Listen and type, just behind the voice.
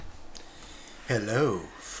Hello,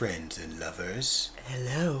 friends and lovers.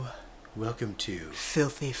 Hello, Welcome to...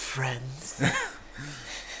 filthy friends.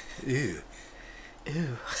 Ew.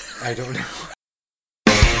 Ew. I don't know.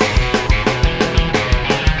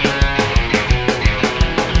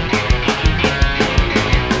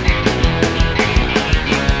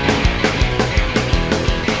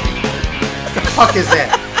 What the fuck is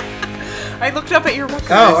that? I looked up at your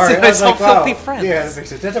record. Oh, alright. I saw Filthy wow. Friends. Yeah, that makes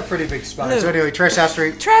sense. That's a pretty big spot. Hello. So anyway, Trash South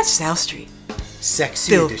Street, Trash South Street.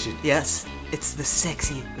 sexy edition. Yes, it's the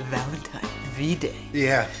sexy Valentine V-Day.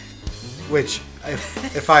 Yeah. Which,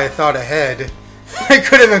 if I had thought ahead, I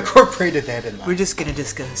could have incorporated that in my We're just gonna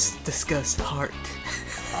discuss heart.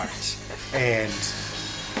 heart. And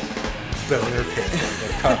Boner Pit,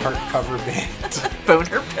 the heart cover band.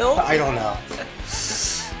 Boner pill? I don't know.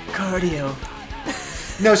 Cardio.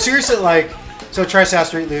 No, seriously, like, so Trash South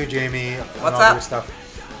Street, Lou, Jamie, and What's all up? that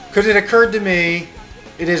stuff. Because it occurred to me,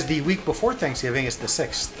 it is the week before Thanksgiving. It's the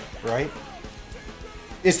 6th, right?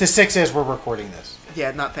 It's the 6th as we're recording this.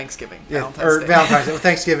 Yeah, not Thanksgiving. Yeah, Valentine's Day. Valentine's Day.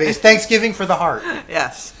 Thanksgiving. It's Thanksgiving for the heart.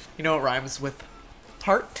 Yes. You know what rhymes with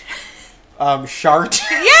heart? Shart.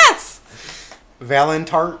 Yes!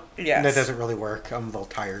 Valentart. Yes. That doesn't really work. I'm a little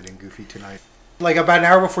tired and goofy tonight. Like, about an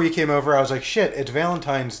hour before you came over, I was like, shit, it's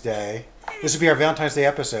Valentine's Day. This would be our Valentine's Day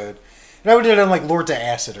episode. And I would do it on, like, Lords of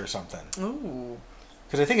Acid or something. Ooh.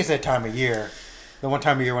 Because I think it's that time of year. The one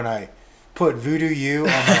time of year when I put Voodoo You on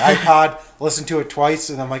my iPod, listened to it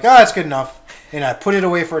twice, and I'm like, oh, it's good enough. And I put it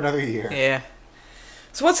away for another year. Yeah.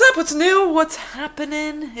 So what's up? What's new? What's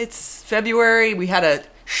happening? It's February. We had a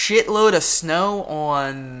shitload of snow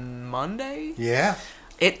on Monday. Yeah.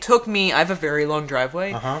 It took me, I have a very long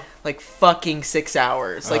driveway, like fucking 6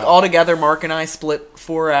 hours. Like altogether, Mark and I split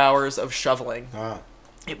 4 hours of shoveling.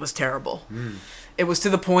 It was terrible. It was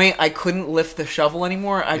to the point I couldn't lift the shovel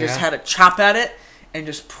anymore. I just had to chop at it and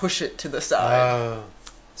just push it to the side.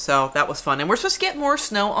 So that was fun. And we're supposed to get more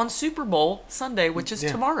snow on Super Bowl Sunday, which is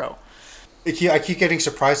tomorrow. I keep getting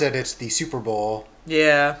surprised that it's the Super Bowl.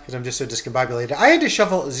 Yeah. Because I'm just so discombobulated. I had to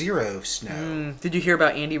shovel 0 snow. Did you hear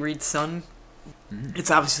about Andy Reid's son?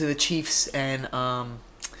 It's obviously the Chiefs and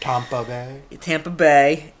Tampa Bay. Tampa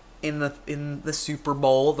Bay in the Super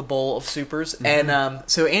Bowl, the Bowl of Supers. And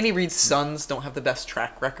so Andy Reid's sons don't have the best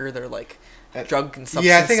track record. They're like drug and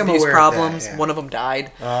substance abuse problems. Of that, One of them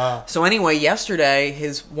died. So anyway, yesterday,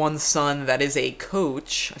 his one son that is a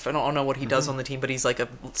coach, I don't know what he does on the team, but he's like a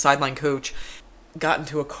sideline coach, got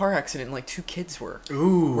into a car accident and like 2 kids were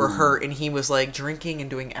hurt, and he was like drinking and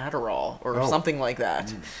doing Adderall or something like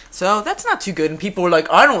that. So that's not too good. And people were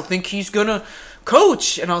like, I don't think he's gonna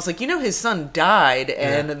coach. And I was like, you know, his son died,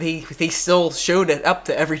 and they still showed it up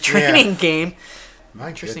to every training game.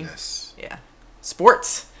 My goodness. Yeah.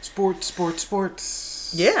 Sports.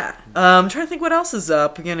 Yeah. I'm trying to think what else is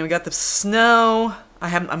up. Again, we got the snow.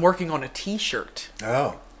 I'm working on a T-shirt.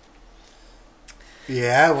 Oh.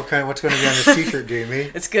 Yeah, what's going to be on this T-shirt,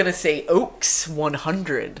 Jamie? It's going to say Oaks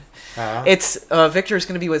 100. It's Victor's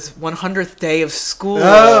going to be his 100th day of school.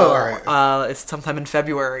 Oh, all right. It's sometime in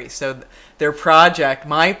February. So their project,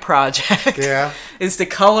 my project, is to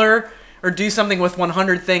color or do something with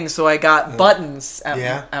 100 things. So I got buttons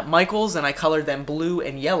at Michael's, and I colored them blue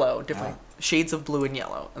and yellow, different shades of blue and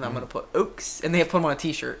yellow. And I'm going to put Oaks, and they have put them on a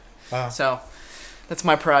T-shirt. So that's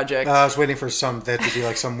my project. I was waiting for that to be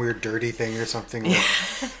like some weird dirty thing or something. Like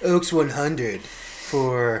Oaks 100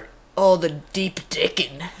 for... all the deep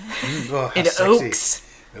dickin' in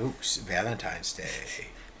Oaks. Oaks, Valentine's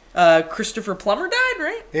Day. Christopher Plummer died,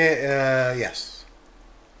 right? Yeah, yes.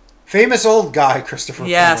 Famous old guy, Christopher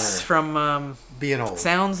Plummer. Yes, from being old.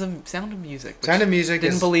 Sound of Music. Sound of Music.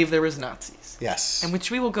 Didn't believe there was Nazis. Yes. And which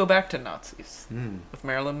we will go back to Nazis with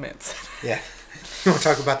Marilyn Manson. Yeah. You want to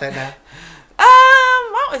talk about that now?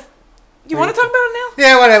 You want to talk about it now?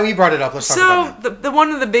 Yeah, whatever. We brought it up. Let's talk about it now. So, the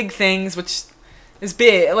one of the big things, which is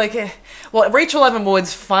big, Rachel Evan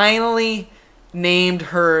Woods finally named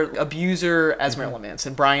her abuser as Marilyn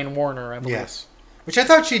Manson, Brian Warner, I believe. Yes. Which I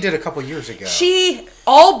thought she did a couple years ago. She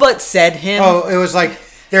all but said him. Oh, it was like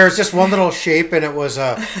there was just one little shape, and it was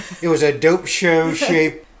a dope show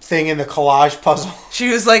shape thing in the collage puzzle. She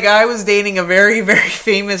was like, I was dating a very, very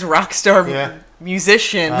famous rock star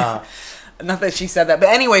musician. Not that she said that, but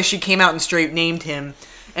anyway, she came out and straight named him,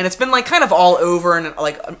 and it's been like kind of all over, and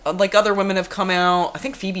like other women have come out. I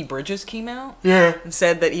think Phoebe Bridgers came out, and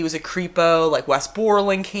said that he was a creepo. Like Wes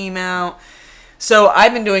Borland came out. So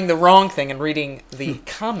I've been doing the wrong thing and reading the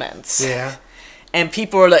comments. Yeah. And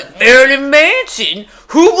people are like, Marilyn Manson,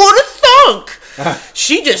 who would have thunk?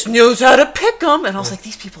 She just knows how to pick them. And I was like,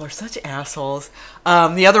 these people are such assholes.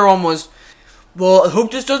 The other one was, well, I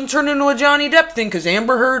hope this doesn't turn into a Johnny Depp thing because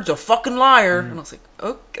Amber Heard's a fucking liar. And I was like,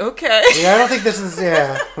 okay. Yeah, I don't think this is,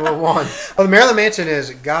 well, one. Well, Marilyn Manson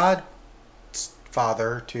is godfather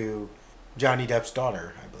to Johnny Depp's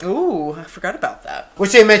daughter, I believe. Ooh, I forgot about that.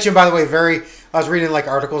 Which they mentioned, by the way, I was reading like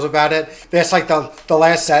articles about it. That's like the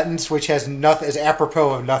last sentence, which has nothing, is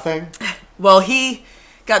apropos of nothing. Well, he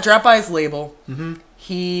got dropped by his label. Mm-hmm.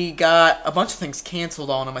 He got a bunch of things canceled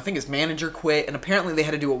on him. I think his manager quit, and apparently they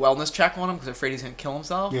had to do a wellness check on him because they're afraid he's going to kill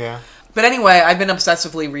himself. Yeah. But anyway, I've been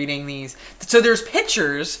obsessively reading these. So there's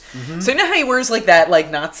pictures. Mm-hmm. So you know how he wears like that, like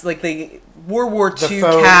Nazi, like the World War II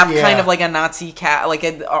cap, kind of like a Nazi cap, like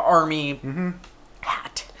an army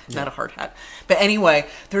hat, not a hard hat. But anyway,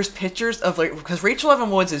 there's pictures of like, because Rachel Evan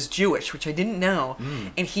Woods is Jewish, which I didn't know,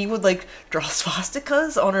 and he would like draw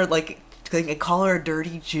swastikas on her like call her a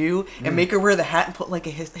dirty Jew and make her wear the hat and put like a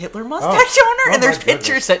Hitler mustache on her. And there's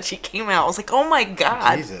pictures that she came out. I was like, oh my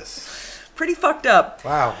god, Jesus, pretty fucked up.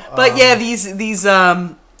 Wow. But yeah, these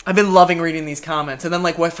I've been loving reading these comments. And then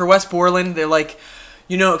like for Wes Borland, they're like,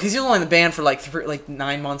 you know, because he was only in the band for like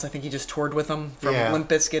 9 months. I think he just toured with them from Limp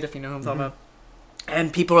Bizkit, if you know what I'm talking about.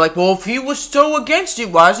 And people are like, well, if he was so against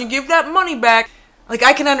it, why doesn't he give that money back? Like,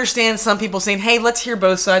 I can understand some people saying, hey, let's hear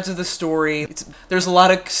both sides of the story. There's a lot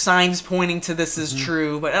of signs pointing to this is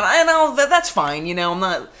true. But and I know that's fine, you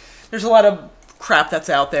know. There's a lot of crap that's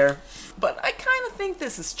out there. But I kind of think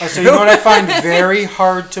this is true. So you know what I find very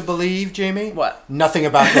hard to believe, Jamie? What? Nothing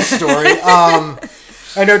about this story.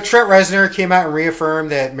 I know Trent Reznor came out and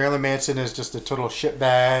reaffirmed that Marilyn Manson is just a total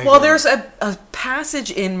shitbag. Well, there's a passage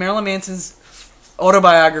in Marilyn Manson's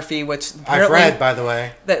autobiography, which I've read, by the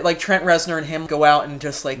way, that like Trent Reznor and him go out and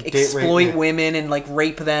just like exploit women and like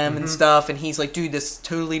rape them and stuff, and he's like, dude, this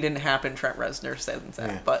totally didn't happen. Trent Reznor said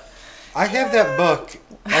that, but I have that book.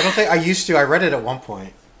 I don't think I used to. I read it at one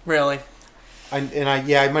point. Really? I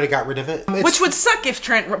might have got rid of it. Which would suck if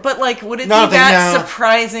Trent, but like, would it be that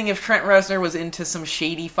surprising if Trent Reznor was into some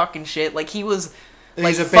shady fucking shit? Like he was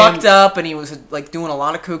like fucked up and he was like doing a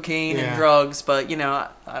lot of cocaine and drugs, but you know,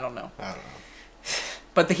 I don't know.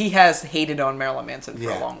 But he has hated on Marilyn Manson for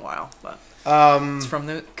a long while. But it's from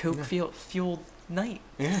the coke-fueled night.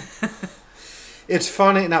 Yeah. It's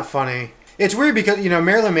funny, not funny. It's weird because, you know,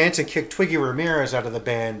 Marilyn Manson kicked Twiggy Ramirez out of the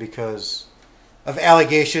band because of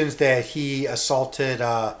allegations that he assaulted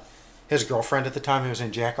his girlfriend at the time. He was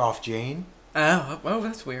in Jack Off Jane. Oh,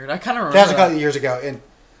 that's weird. I kind of remember that was a couple of years ago. And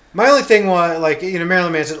my only thing was, like, you know,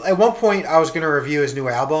 Marilyn Manson, at one point I was going to review his new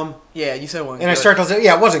album. Yeah, you said one. And I started to say,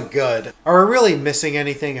 yeah, it wasn't good. Are we really missing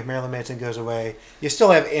anything if Marilyn Manson goes away? You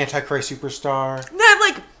still have Antichrist Superstar.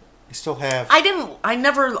 Like, you still have... I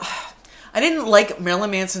didn't like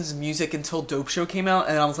Marilyn Manson's music until Dope Show came out,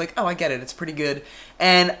 and I was like, oh, I get it, it's pretty good.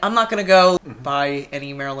 And I'm not going to go buy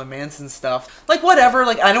any Marilyn Manson stuff. Like, whatever,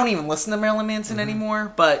 like, I don't even listen to Marilyn Manson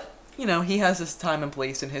anymore, but, you know, he has his time and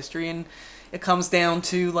place in history, and it comes down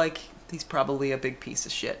to, like, he's probably a big piece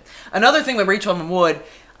of shit. Another thing with Rachel Evan Wood,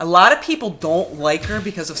 a lot of people don't like her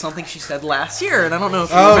because of something she said last year, and I don't know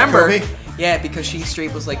if you remember. Kobe? Yeah, because she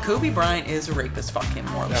straight was like, Kobe Bryant is a rapist, fuck him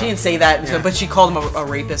more. She didn't say that, but she called him a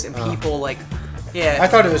rapist, and people, like, yeah. I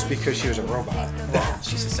thought it was because she was a robot. Well,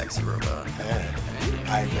 she's a sexy robot. Yeah.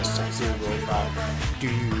 I'm a sexy robot.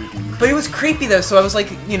 But it was creepy, though, so I was, like,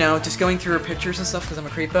 you know, just going through her pictures and stuff, because I'm a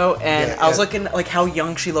creepo, and I was looking, like, how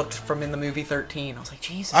young she looked from in the movie 13. I was like,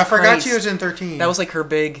 Jesus I forgot Christ. she was in 13. That was, like, her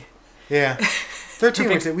big... Yeah. 13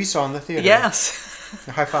 was that we saw in the theater. Yes.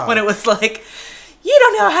 High five. When it was like, you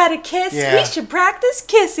don't know how to kiss. Yeah. We should practice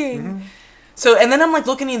kissing. Mm-hmm. So, and then I'm like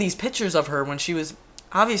looking at these pictures of her when she was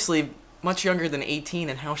obviously much younger than 18,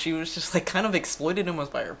 and how she was just like kind of exploited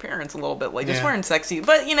almost by her parents a little bit, like just wearing sexy.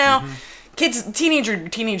 But you know, kids,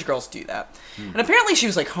 teenage girls do that. And apparently she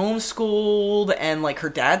was like homeschooled, and like her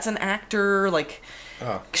dad's an actor, like.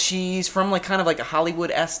 Oh. She's from like kind of like a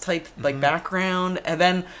Hollywood-esque type like background, and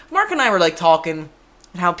then Mark and I were like talking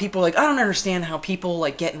how people like, I don't understand how people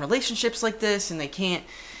like get in relationships like this and they can't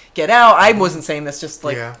get out. I wasn't saying this, just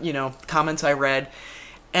like you know, comments I read,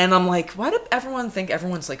 and I'm like, why do everyone think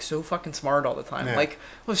everyone's like so fucking smart all the time? Like,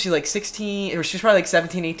 was she like 16 or she's probably like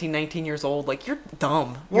 17, 18, 19 years old? Like, you're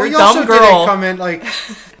dumb. Well, you're a dumb girl. Didn't come in like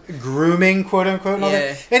grooming, quote unquote, and all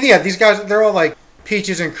that. And yeah, these guys, they're all like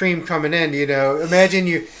peaches and cream coming in, you know.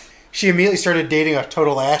 Imagine she immediately started dating a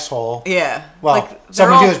total asshole. Yeah. Well, like,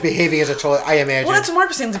 someone who was behaving as a total, I imagine. Well, that's what Mark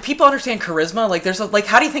was saying. Do people understand charisma? Like, there's like,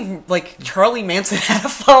 how do you think like Charlie Manson had a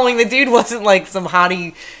following? The dude wasn't like some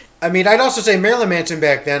hottie. I mean, I'd also say Marilyn Manson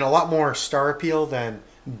back then, a lot more star appeal than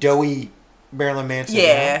doughy Marilyn Manson.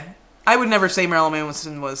 Yeah. Now. I would never say Marilyn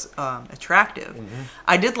Manson was attractive.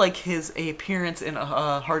 I did like his appearance in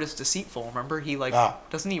Heart is Deceitful. Remember? He like,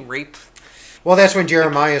 doesn't he rape... Well, that's when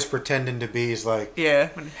Jeremiah's pretending to be. He's like, yeah,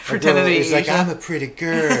 pretending to be. He's like, I'm a pretty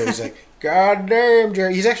girl. He's like, God damn,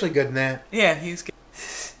 Jerry. He's actually good in that. Yeah, he's good.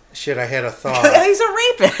 Shit, I had a thought. He's a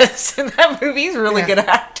rapist in that movie. He's a really good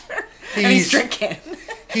actor. And he's drinking.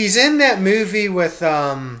 He's in that movie with,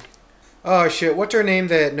 oh shit, what's her name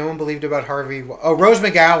that no one believed about Harvey? Oh, Rose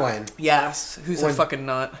McGowan. Yes, who's a fucking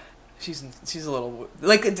nut. She's a little,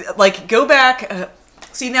 like go back.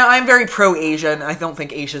 See, now I'm very pro-Asian. I don't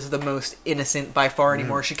think Asia's the most innocent by far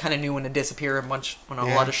anymore. She kind of knew when to disappear when a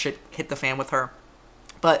lot of shit hit the fan with her.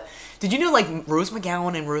 But did you know, like, Rose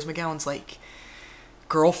McGowan and Rose McGowan's, like,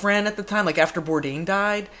 girlfriend at the time, like, after Bourdain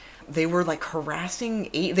died, they were, like, harassing...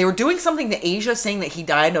 They were doing something to Asia, saying that he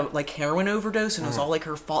died of, like, heroin overdose, and it was all, like,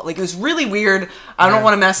 her fault. Like, it was really weird. I don't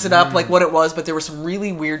want to mess it up, like, what it was, but there was some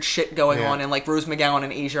really weird shit going on, and, like, Rose McGowan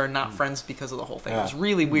and Asia are not friends because of the whole thing. It was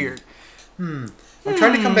really weird. I'm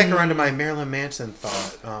trying to come back around to my Marilyn Manson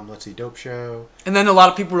thought. Let's see, Dope Show. And then a lot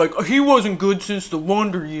of people were like, oh, he wasn't good since the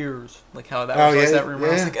Wonder Years. Like how that was always that rumor.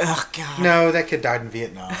 I was like, oh, God. No, that kid died in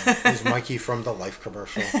Vietnam. He's Mikey from the Life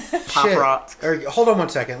commercial. Pop rock. Hold on one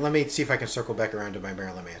second. Let me see if I can circle back around to my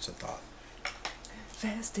Marilyn Manson thought.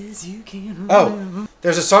 Fast as you can. Oh,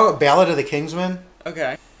 there's a song, Ballad of the Kingsman.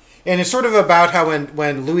 Okay. And it's sort of about how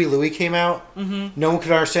when Louie came out, no one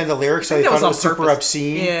could understand the lyrics, so they thought it was super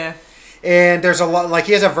obscene. Yeah. And there's a lot, like,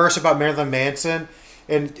 he has a verse about Marilyn Manson,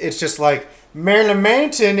 and it's just like, Marilyn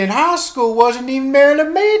Manson in high school wasn't even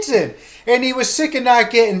Marilyn Manson, and he was sick of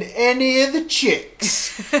not getting any of the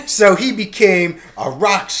chicks. So he became a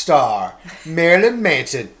rock star, Marilyn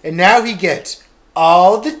Manson, and now he gets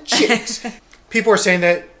all the chicks. People are saying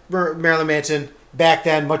that Marilyn Manson, back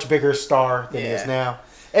then, much bigger star than he is now.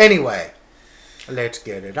 Anyway, let's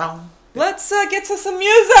get it on. Let's get to some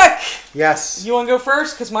music. Yes. You want to go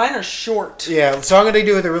first? Because mine are short. Yeah, so I'm going to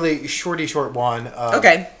do with a really short one.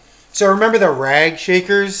 Okay. So remember the Rag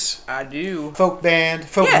Shakers? I do. Folk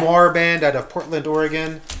noir band out of Portland,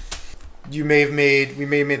 Oregon. We may have made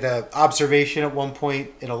the observation at one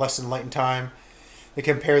point in a less enlightened time. They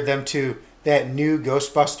compared them to that new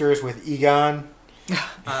Ghostbusters with Egon.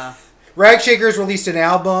 Rag Shakers released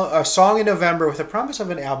a song in November with a promise of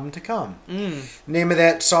an album to come. The name of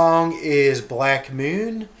that song is Black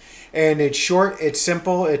Moon, and it's short, it's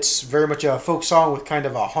simple, it's very much a folk song with kind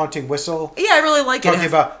of a haunting whistle. Yeah, I really like it. Talking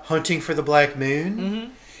about hunting for the Black Moon.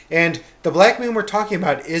 Mm-hmm. And the Black Moon we're talking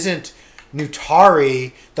about isn't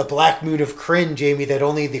Nutari, the Black Moon of Kryn, Jamie, that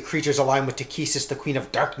only the creatures aligned with Takesis, the Queen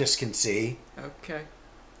of Darkness, can see. Okay.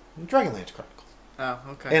 Dragonlance Chronicles. Oh,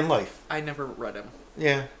 okay. And Life. I never read him.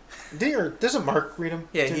 Yeah. Doesn't Mark read them?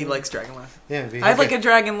 Yeah, he likes Dragonlance. Yeah, I have like a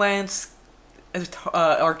Dragonlance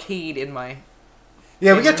arcade in my...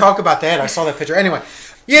 Yeah, we got to talk about that. I saw that picture. Anyway,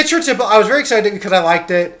 yeah, it's short simple. I was very excited because I liked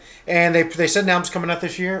it. And they said an album's coming out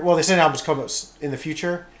this year. Well, they said an album's coming out in the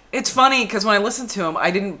future. It's funny because when I listened to him,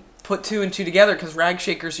 I didn't put two and two together because Rag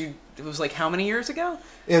Shakers, it was like how many years ago?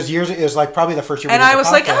 It was like probably the first year. And I was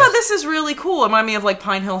like, oh, this is really cool. It reminded me of like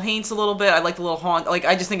Pine Hill Haints a little bit. I like the little haunt. Like,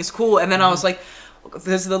 I just think it's cool. And then I was like,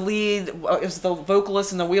 there's the lead, is the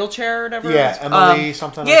vocalist in the wheelchair or whatever? Yeah, Emily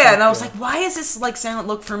something. Yeah, and I was like, why is this like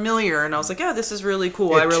look familiar? And I was like, yeah, this is really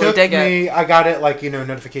cool. I really dig it. I got it like,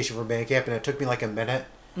 notification from Bandcamp, and it took me like a minute.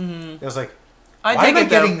 Mm-hmm. It was like, why am I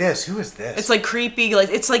getting this? Who is this? It's like creepy, like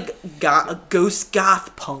it's like ghost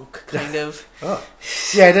goth punk kind of. Oh,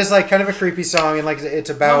 yeah, it is like kind of a creepy song, and like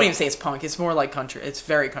it's about. I don't even say it's punk. It's more like country. It's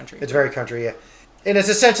very country. It's very country, yeah, and it's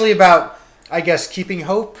essentially about, I guess, keeping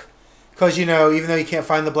hope, because even though you can't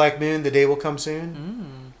find the Black Moon, the day will come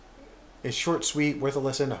soon. It's short, sweet, worth a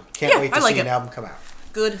listen. Can't wait to see an album come out.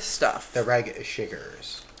 Good stuff. The Rag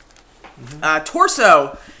Shakers.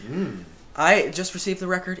 Torso. I just received the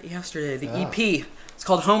record yesterday, the EP. It's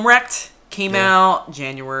called Home Wrecked. Came out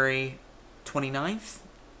January 29th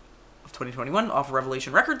of 2021 off of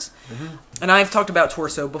Revelation Records. And I've talked about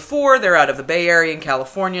Torso before. They're out of the Bay Area in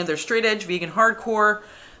California. They're straight edge, vegan hardcore.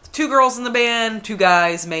 2 girls in the band, 2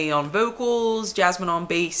 guys, May on vocals, Jasmine on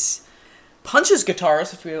bass. Punch's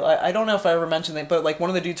guitarist, I don't know if I ever mentioned that, but like one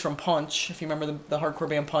of the dudes from Punch, if you remember the hardcore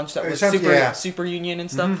band Punch, that was Super Union and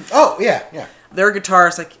stuff. Oh, yeah. Their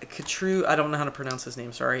guitarist, like Katru, I don't know how to pronounce his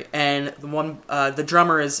name, sorry. And the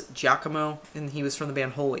drummer is Giacomo, and he was from the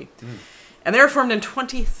band Holy. And they were formed in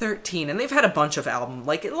 2013, and they've had a bunch of albums,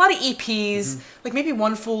 like a lot of EPs, like maybe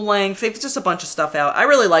one full length. They've just a bunch of stuff out. I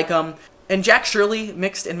really like them. And Jack Shirley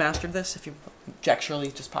mixed and mastered this. Jack Shirley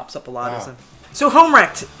just pops up a lot. So Home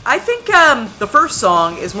Wrecked. I think the first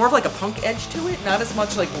song is more of like a punk edge to it, not as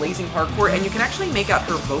much like blazing hardcore, and you can actually make out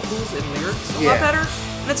her vocals and lyrics a lot better.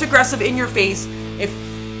 And it's aggressive, in your face. If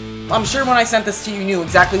I'm sure when I sent this to you, you knew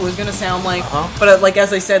exactly what it was gonna sound like. But like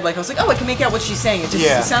as I said, like I was like, oh, I can make out what she's saying. It just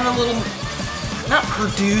it sounded a little, not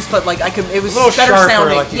produced, but like I could. It was a little better sharper,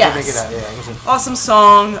 sounding. like you could make it out. Yeah, awesome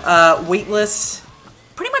song. Weightless.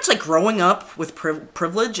 Pretty much like growing up with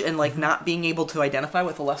privilege and like not being able to identify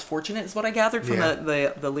with the less fortunate is what I gathered from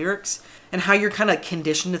the lyrics, and how you're kind of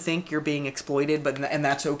conditioned to think you're being exploited, and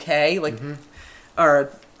that's okay. Like,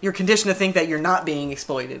 or you're conditioned to think that you're not being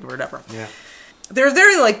exploited or whatever. Yeah. They're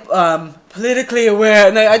very like politically aware,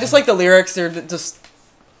 and I just like the lyrics. They're just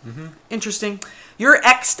interesting. Your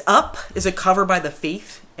X'd Up is a cover by The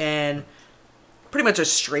Faith, and pretty much a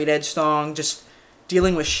straight edge song, just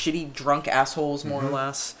dealing with shitty drunk assholes, more or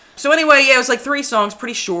less. So anyway, yeah, it was like 3 songs,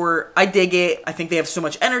 pretty short. I dig it. I think they have so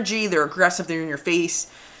much energy. They're aggressive. They're in your face.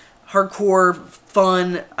 Hardcore,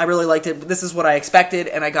 fun. I really liked it. This is what I expected,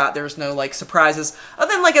 and I got there's no like surprises.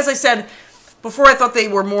 Other than, like, as I said before, I thought they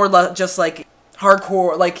were more just like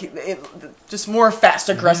hardcore, like just more fast,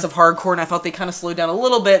 aggressive hardcore, and I thought they kind of slowed down a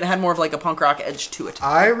little bit and had more of like a punk rock edge to it.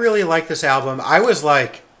 I really like this album. I was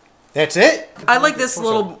like, that's it? I like this a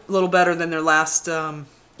little better than their last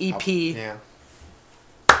EP. Yeah.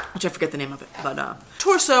 Which I forget the name of it, but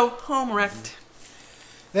Torso, Home Wrecked.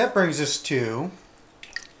 That brings us to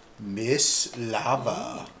Miss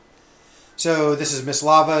Lava. So this is Miss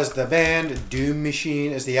Lava as the band, Doom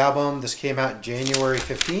Machine is the album. This came out January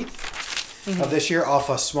 15th of this year off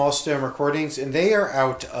of Small Stone Recordings, and they are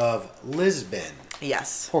out of Lisbon.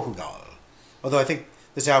 Yes. Portugal. Although I think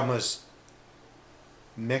this album was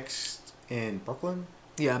mixed in Brooklyn.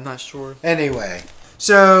 Yeah, I'm not sure. Anyway,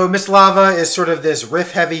 so Miss Lava is sort of this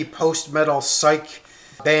riff-heavy post-metal psych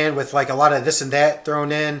band with like a lot of this and that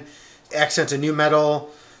thrown in, accents of new metal.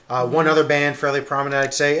 One other band fairly prominent,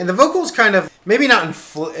 I'd say, and the vocals kind of maybe not in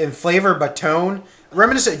flavor but tone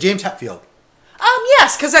reminiscent of James Hetfield.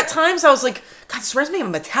 Yes, because at times I was like, God, this reminds me of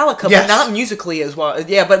Metallica, but not musically as well.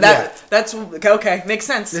 Yeah, but that's okay, makes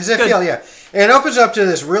sense. Does it feel? Yeah, and it opens up to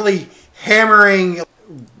this really hammering,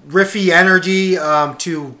 riffy energy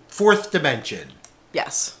to Fourth Dimension.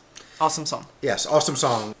 Yes. Awesome song. Yes, awesome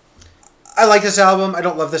song. I like this album. I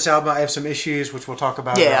don't love this album. I have some issues, which we'll talk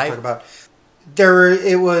about.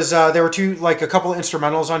 There were two, like a couple of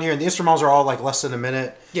instrumentals on here, and the instrumentals are all like less than a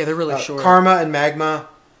minute. Yeah, they're really short. Karma and Magma,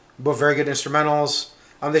 both very good instrumentals.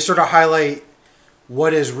 They sort of highlight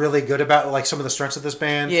what is really good about like some of the strengths of this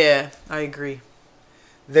band. Yeah, I agree.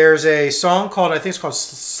 There's a song called, I think it's called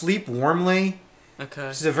Sleep Warmly. Okay.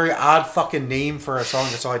 This is a very odd fucking name for a song.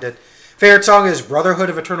 That's all I did. Favorite song is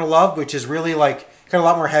Brotherhood of Eternal Love, which is really like kind of a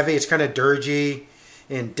lot more heavy. It's kind of dirgy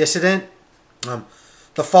and dissident.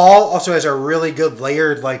 The Fall also has a really good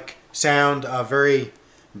layered like sound, very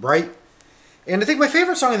bright. And I think my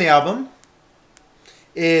favorite song on the album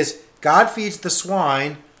is God Feeds the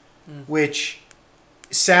Swine, which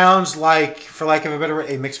sounds like, for lack of a better word,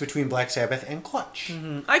 a mix between Black Sabbath and Clutch.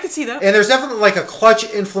 I can see that. And there's definitely like a Clutch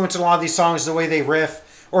influence in a lot of these songs, the way they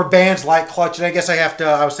riff, or bands like Clutch. And I guess I have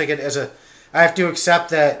to accept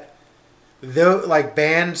that though, like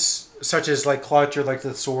bands such as like Clutch or like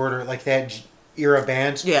The Sword or like that era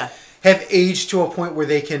bands have aged to a point where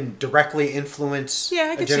they can directly influence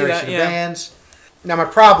a generation of bands. Now, my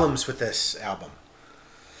problems with this album.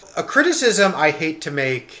 A criticism I hate to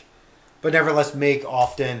make, but nevertheless make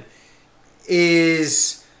often,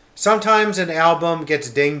 is sometimes an album gets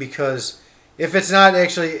dinged because if it's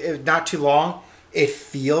not too long, it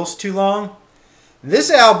feels too long.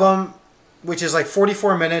 This album, which is like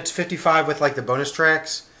 44 minutes, 55 with like the bonus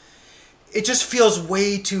tracks, it just feels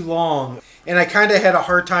way too long. And I kind of had a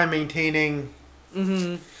hard time maintaining.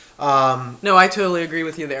 No, I totally agree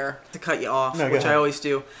with you there, to cut you off, which I always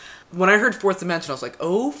do. When I heard Fourth Dimension, I was like,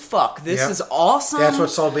 oh, fuck, this is awesome. That's what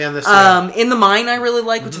sold me on this. In the Mine, I really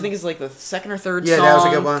like, which I think is like the second or third song. Yeah, that was a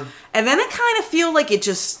good one. And then I kind of feel like it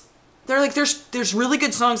just... There's really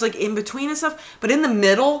good songs like in between and stuff, but in the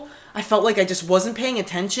middle, I felt like I just wasn't paying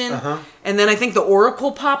attention. And then I think the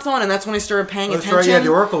Oracle popped on, and that's when I started paying attention. Right. Yeah, the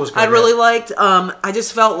Oracle was good. I really liked. I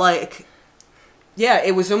just felt like,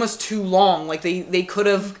 it was almost too long. Like they could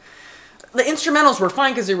have. The instrumentals were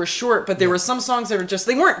fine because they were short, but there were some songs that were just,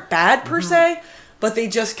 they weren't bad per se, but they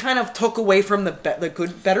just kind of took away from the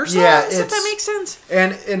better songs. Yeah, if that makes sense.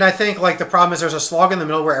 And I think like the problem is there's a slog in the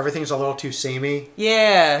middle where everything's a little too samey.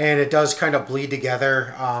 Yeah. And it does kind of bleed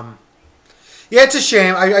together. Yeah, it's a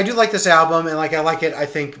shame. I do like this album, and like I like it, I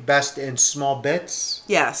think, best in small bits.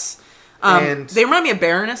 Yes. And they remind me of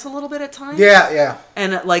Baroness a little bit at times. Yeah.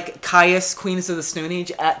 And like Caius, Queens of the Stone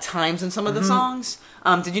Age, at times in some of the songs.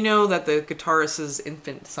 Did you know that the guitarist's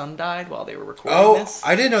infant son died while they were recording this?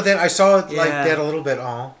 I didn't know that. I saw it like that a little bit.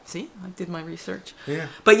 See, I did my research. Yeah.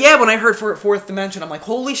 But yeah, when I heard Fourth Dimension, I'm like,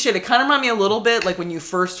 holy shit! It kind of reminded me a little bit like when you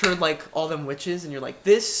first heard like All Them Witches, and you're like,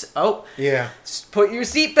 this. Oh. Yeah. Put your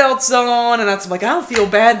seatbelts on, and that's like I don't feel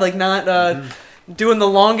bad like not doing the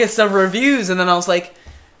longest of reviews, and then I was like,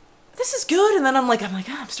 this is good, and then I'm like, I'm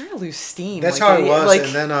starting to lose steam. That's like, how it was, like,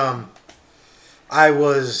 and then I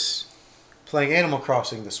was playing Animal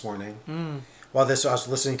Crossing this morning while I was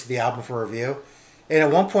listening to the album for review. And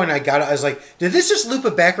at one point I was like, did this just loop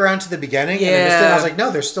it back around to the beginning? Yeah. And I missed it. I was like,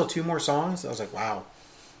 no, there's still 2 more songs. I was like, wow.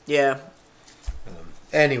 Yeah.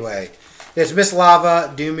 Anyway, it's Miss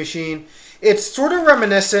Lava, Doom Machine. It's sort of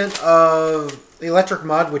reminiscent of Electric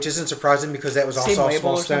Mud, which isn't surprising because that was also a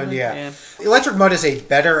Small Stone. Yeah. Electric Mud is a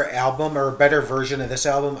better album or a better version of this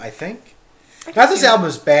album, I think. Not this album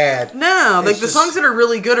is bad. No, like the songs that are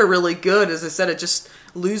really good are really good. As I said, it just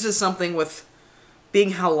loses something with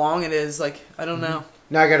being how long it is. Like, I don't know.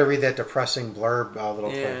 Now I got to read that depressing blurb a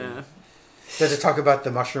little quick. Does it talk about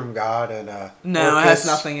the Mushroom God and No, Orcus? It has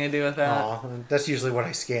nothing to do with that. Aww, that's usually what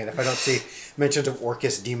I scan. If I don't see mentions of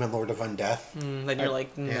Orcus, Demon Lord of Undeath. Then you're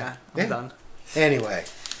like, nah, I'm done. Anyway,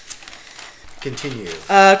 continue.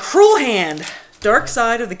 Cruel Hand, Dark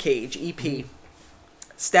Side of the Cage, EP.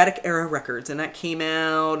 Static Era Records, and that came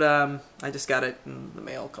out, I just got it in the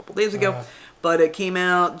mail a couple days ago, but it came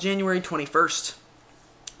out January 21st.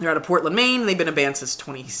 They're out of Portland, Maine. They've been a band since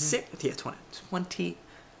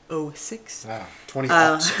 2006. Wow,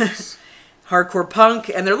 2006. Hardcore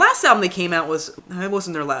punk, and their last album they came out it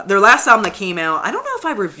wasn't their last album that came out, I don't know if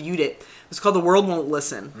I reviewed it. It was called The World Won't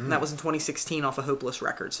Listen, and that was in 2016 off of Hopeless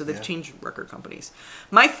Records, so they've changed record companies.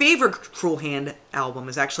 My favorite Cruel Hand album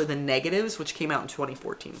is actually The Negatives, which came out in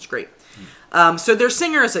 2014. It's great. So their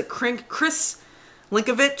singer is Chris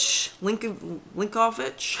Linkovich.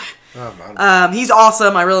 He's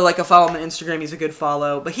awesome. I really follow him on Instagram. He's a good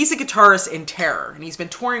follow. But he's a guitarist in Terror, and he's been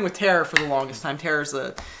touring with Terror for the longest time. Terror's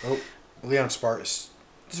the... Leon Sphinx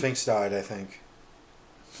died, I think.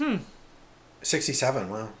 67,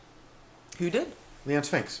 wow. Who did? Leon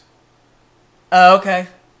Sphinx. Oh, okay.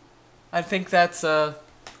 I think that's,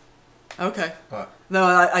 okay. What? No,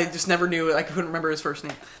 I just never knew. I couldn't remember his first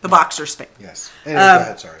name. The Boxer Sphinx. Yes. Anyway, go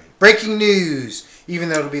ahead, sorry. Breaking news, even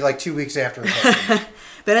though it'll be like 2 weeks after.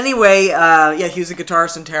 But anyway, he was a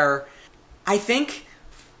guitarist in Terror. I think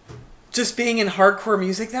just being in hardcore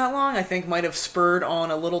music that long, I think might have spurred on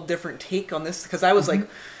a little different take on this. Because I was like,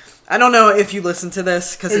 I don't know if you listened to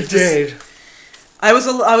this. Because it did. I was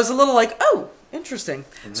a little like, oh, interesting.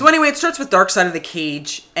 So anyway, it starts with Dark Side of the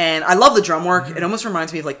Cage, and I love the drum work. It almost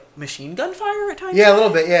reminds me of like Machine Gun Fire at times. Yeah, a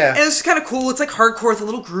little bit, yeah. And it's kind of cool. It's like hardcore with a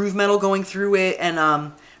little groove metal going through it,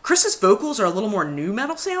 and Chris's vocals are a little more nu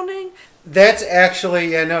metal sounding. That's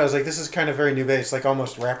actually, I was like, this is kind of very new bass, like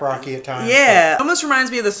almost rap rocky at times. Yeah, it almost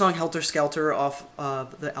reminds me of the song Helter Skelter off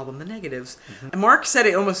the album The Negatives. And Mark said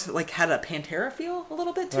it almost like had a Pantera feel a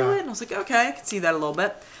little bit to it, and I was like, okay, I can see that a little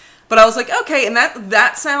bit. But I was like, okay, and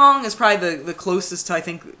that song is probably the closest to, I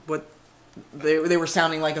think, what they were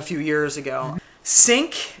sounding like a few years ago.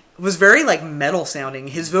 Sync was very, like, metal sounding.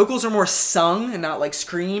 His vocals are more sung and not, like,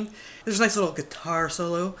 screamed. There's a nice little guitar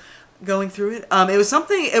solo going through it.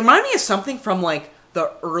 It reminded me of something from, like,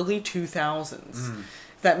 the early 2000s.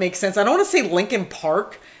 If that makes sense. I don't want to say Linkin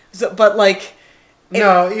Park, but, like...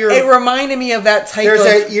 It reminded me of that type of There's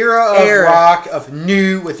that era of rock, of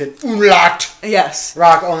new with an umlaut. Yes.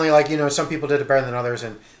 Rock, only like, some people did it better than others,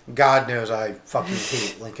 and God knows I fucking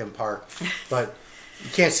hate Linkin Park. But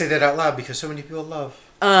you can't say that out loud because so many people love.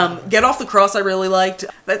 Get Off the Cross I really liked.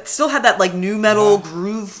 That still had that like new metal,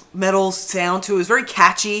 groove metal sound to it. It was very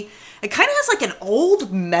catchy. It kind of has like an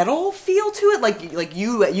old metal feel to it, like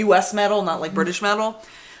US metal, not like British metal.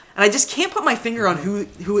 And I just can't put my finger on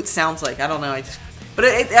who it sounds like. I don't know. But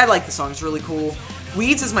I like the song. It's really cool.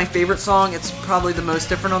 Weeds is my favorite song. It's probably the most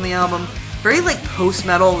different on the album. Very like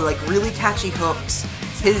post-metal, like really catchy hooks.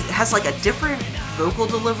 It has like a different vocal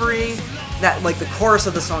delivery that like the chorus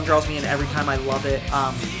of the song draws me in every time. I love it.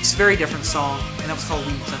 It's a very different song, and that was called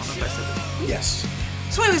Weeds. I don't know if I said it. Yes.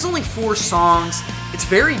 So anyway, there's only 4 songs. It's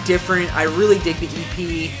very different. I really dig the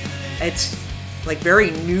EP. It's like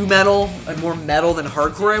very new metal and more metal than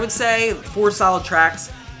hardcore, I would say. 4 solid tracks.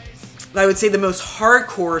 I would say the most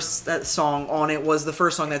hardcore song on it was the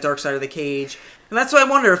first song, that Dark Side of the Cage. And that's why I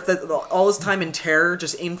wonder if all his time in Terror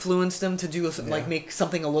just influenced him to do like make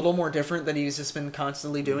something a little more different that he's just been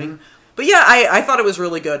constantly doing. But yeah, I thought it was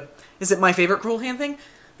really good. Is it my favorite Cruel Hand thing?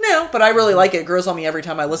 No, but I really like it. It grows on me every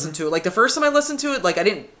time I listen to it. Like the first time I listened to it, like I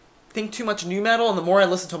didn't think too much new metal, and the more I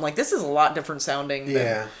listened to it, I'm like, this is a lot different sounding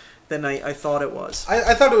than I thought it was.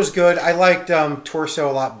 I thought it was good. I liked Torso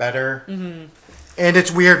a lot better. Mm-hmm. And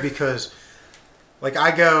it's weird because, like,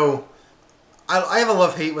 I have a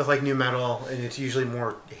love-hate with, like, new metal, and it's usually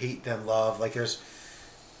more hate than love. Like, there's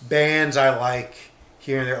bands I like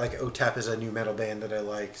here and there. Like, OTEP is a new metal band that I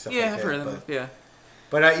like. Stuff Yeah, like I've heard of them. Yeah.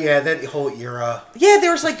 But, that whole era. Yeah,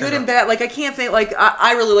 there was, like, good and bad. Like, I can't think, like,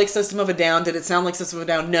 I really like System of a Down. Did it sound like System of a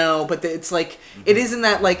Down? No. But it's, like, it isn't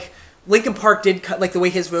that, like... Linkin Park did, like, the way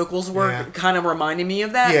his vocals work kind of reminded me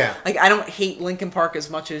of that. Yeah. Like, I don't hate Linkin Park as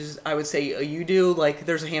much as I would say you do. Like,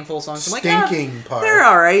 there's a handful of songs I'm like, Park. They're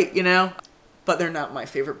alright, you know? But they're not my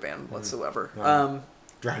favorite band whatsoever.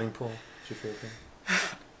 Drowning Pool is your favorite band?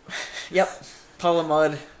 Yep. Puddle of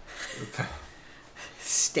Mud.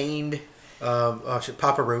 Stained.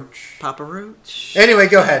 Papa Roach. Papa Roach. Anyway,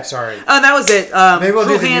 go ahead, sorry. Oh, that was it. Maybe we'll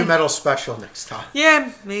do the new metal special next time.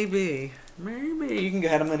 Yeah, maybe. Maybe you can go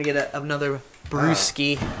ahead. I'm going to get another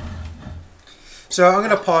brewski. So I'm going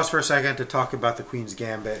to pause for a second to talk about the Queen's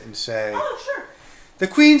Gambit and say... Oh, sure. The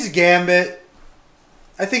Queen's Gambit,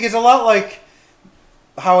 I think, is a lot like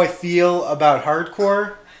how I feel about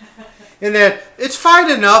hardcore. In that it's fine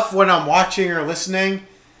enough when I'm watching or listening,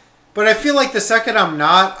 but I feel like the second I'm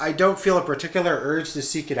not, I don't feel a particular urge to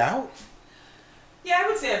seek it out. Yeah, I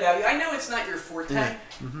would say about you. I know it's not your forte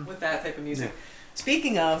with that type of music. Yeah.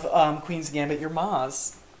 Speaking of Queen's Gambit, your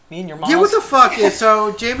Ma's. Me and your Ma's. Yeah, what the fuck?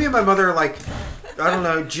 So, Jamie and my mother are like, I don't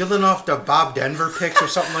know, jilling off the Bob Denver pics or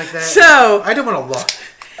something like that. So... I don't want to look.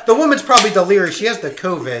 The woman's probably delirious. She has the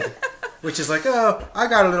COVID, which is like, oh, I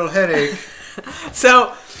got a little headache.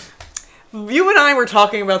 So, you and I were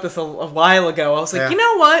talking about this a while ago. I was like, you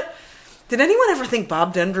know what? Did anyone ever think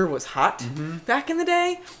Bob Denver was hot back in the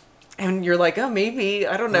day? And you're like, oh, maybe.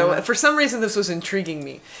 I don't know. For some reason, this was intriguing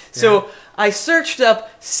me. So I searched up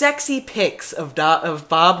sexy pics of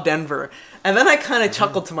Bob Denver. And then I kind of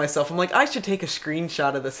chuckled to myself. I'm like, I should take a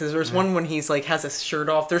screenshot of this. There's one when he's like has his shirt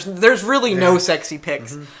off. There's really no sexy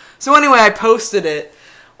pics. So anyway, I posted it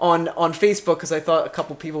on Facebook because I thought a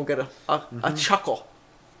couple people would get a chuckle.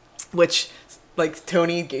 Which, like,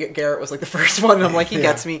 Tony Garrett was like the first one. And I'm like, he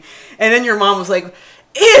gets me. And then your mom was like...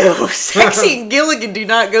 Ew, sexy and Gilligan do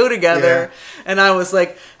not go together. Yeah. And I was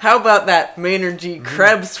like, how about that Maynard G.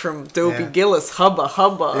 Krebs from Dopey Gillis, Hubba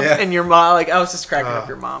Hubba? Yeah. And your mom, like, I was just cracking up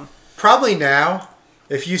your mom. Probably now,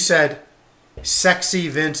 if you said sexy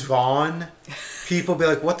Vince Vaughn, people be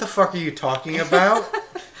like, what the fuck are you talking about?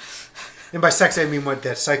 And by sexy, I mean what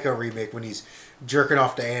that Psycho remake when he's jerking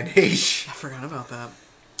off to Anne Heche. I forgot about that.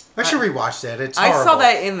 I should rewatch that. It's horrible. I saw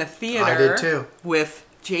that in the theater. I did too. With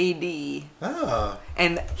JD. Oh.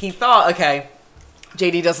 And he thought, okay,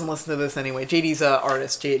 JD doesn't listen to this anyway. JD's an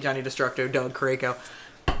artist, Johnny Destructo, Doug Carrico.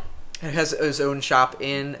 And has his own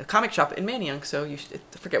a comic shop in Manayunk, so you should,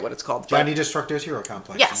 I forget what it's called. Johnny Destructo's Hero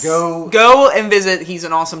Complex. Yes. Go and visit. He's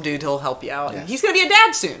an awesome dude. He'll help you out. Yes. He's going to be a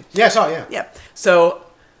dad soon. Yes, yeah. Yeah. So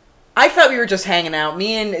I thought we were just hanging out.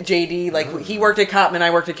 Me and JD, like, he worked at Cotman, I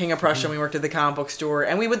worked at King of Prussia, we worked at the comic book store,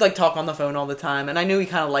 and we would, like, talk on the phone all the time, and I knew he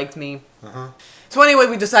kind of liked me. So anyway,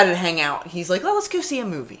 we decided to hang out. He's like, well, let's go see a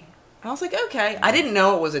movie. And I was like, okay. I didn't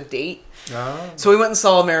know it was a date. Oh. So we went and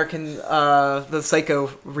saw the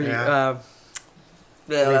Psycho remake.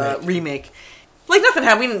 Like, nothing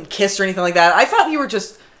happened. We didn't kiss or anything like that. I thought we were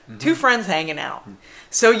just two friends hanging out.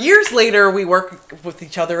 So years later, we work with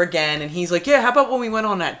each other again, and he's like, yeah, how about when we went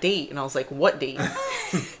on that date? And I was like, what date?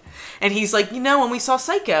 And he's like, when we saw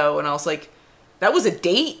Psycho. And I was like, that was a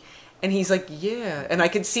date? And he's like, yeah. And I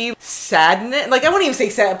could see sadness. Like, I wouldn't even say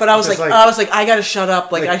sad, but I was like, I gotta shut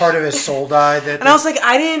up. Like part of his soul died. And I was like,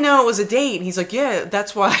 I didn't know it was a date. And he's like, yeah,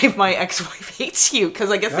 that's why my ex-wife hates you. Because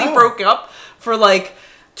I guess they broke up for like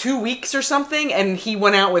 2 weeks or something. And he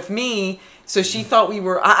went out with me. So she thought we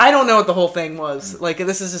were... I don't know what the whole thing was. Like,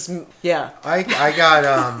 this is just... Yeah. I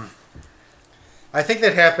got... I think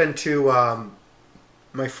that happened to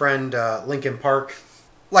my friend Linkin Park.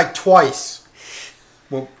 Like, twice.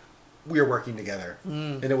 Well, we were working together.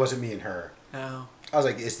 And it wasn't me and her. Oh. I was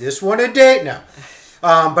like, is this one a date? No.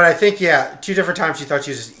 But I think, 2 different times she thought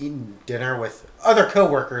she was just eating dinner with other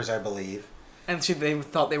coworkers, I believe. And they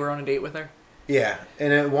thought they were on a date with her? Yeah.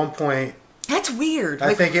 And at one point... That's weird.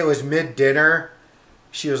 I think it was mid-dinner.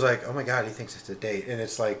 She was like, oh my God, he thinks it's a date. And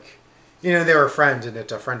it's like, they were friends, and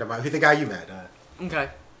it's a friend of mine. Who's the guy you met? Okay.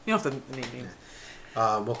 You don't have to name names.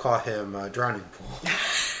 We'll call him Drowning Pool.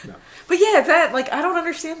 No. But yeah, that, like, I don't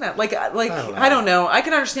understand that. Like I don't know. I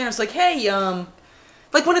can understand. It's like, hey,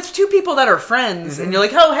 like when it's two people that are friends, and you're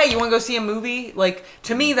like, oh, hey, you want to go see a movie? Like,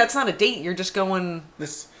 to me, that's not a date. You're just going...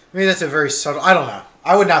 Maybe that's a very subtle... I don't know.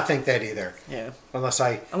 I would not think that either. Yeah. Unless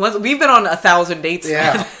we've been on 1,000 dates.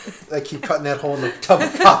 Yeah. I keep cutting that hole in the tub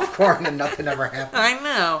of popcorn and nothing ever happens. I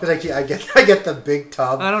know. But I get the big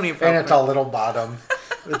tub. I don't eat popcorn. And it's a little bottom.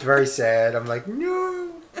 It's very sad. I'm like,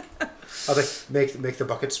 no. I was like, make the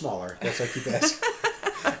bucket smaller. That's what I keep asking.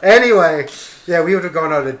 Anyway, yeah, we would have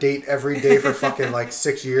gone on a date every day for fucking like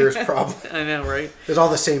 6 years probably. I know, right? It's all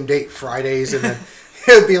the same date, Fridays, and then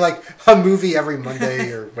it would be like a movie every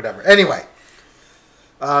Monday or whatever. Anyway,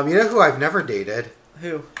 you know who I've never dated?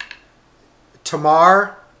 Who?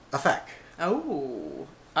 Tamar Afek. Oh,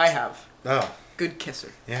 I have. Oh. Good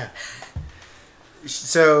kisser. Yeah.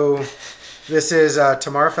 So, this is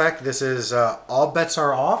Tamar Afek. This is All Bets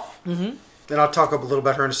Are Off. Mm-hmm. Then I'll talk a little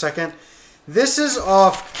about her in a second. This is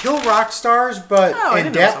off Kill Rock Stars, but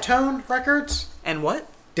in Daptone Records. And what?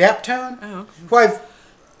 Daptone. Oh, okay. Who I've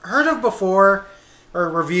heard of before or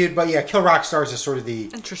reviewed, but yeah, Kill Rock Stars is sort of the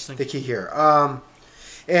key here.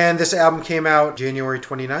 And this album came out January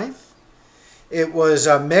 29th. It was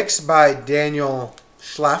mixed by Daniel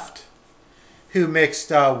Schleft, who mixed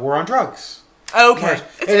War on Drugs. Okay.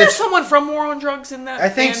 Isn't there someone from War on Drugs in that? I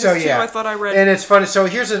think so, yeah. Too? I thought I read. And it's funny. So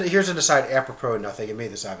here's an aside, apropos of nothing. It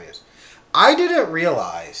made this obvious. I didn't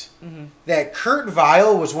realize that Kurt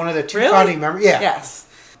Vile was one of the two founding members. Yeah. Yes.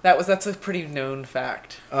 That's a pretty known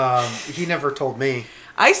fact. He never told me.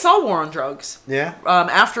 I saw War on Drugs. Yeah.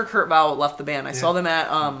 After Kurt Vile left the band, I saw them at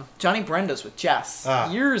Johnny Brenda's with Jess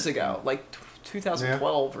years ago, like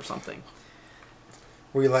 2012 or something.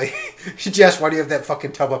 Were you like, Jess, why do you have that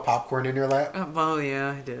fucking tub of popcorn in your lap? Oh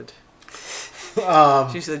yeah, I did.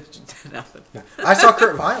 She said nothing. I saw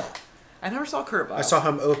Kurt Vile. I never saw Kurt Vile. I saw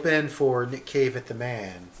him open for Nick Cave at the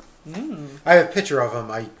Man. I have a picture of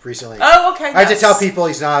him. I recently. Oh, okay. I had to tell people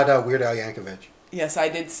he's not Weird Al Yankovic. Yes, I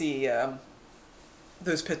did see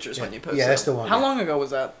those pictures when you posted. Yeah, that's the one. How long ago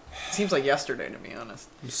was that? Seems like yesterday, to be honest.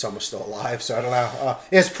 He's almost still alive, so I don't know.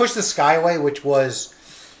 It's Push the Skyway, which was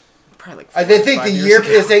probably like. I think the year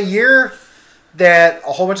is that year that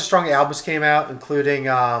a whole bunch of strong albums came out, including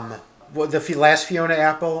the last Fiona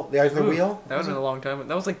Apple, The Other Wheel. That was a long time.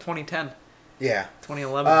 That was like 2010. Yeah.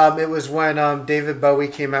 2011. It was when David Bowie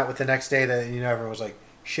came out with The Next Day that everyone was like,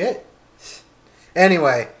 shit.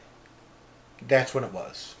 Anyway, that's when it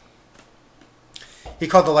was. He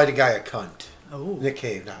called the lighted guy a cunt. Oh. Nick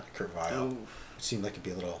Cave, not Kurt Vile. Oh. It seemed like it'd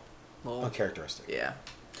be a little uncharacteristic. Yeah.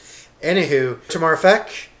 Anywho, Tamar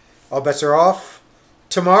Afek, All Bets Are Off.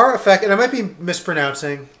 Tamar Afek, and I might be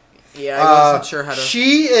mispronouncing. Yeah, I wasn't sure how to...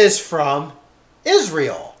 She is from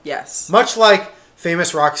Israel. Yes. Much like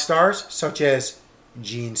famous rock stars such as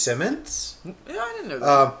Gene Simmons. Yeah, I didn't know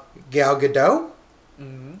that. Gal Gadot,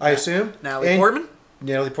 I assume. Natalie Portman?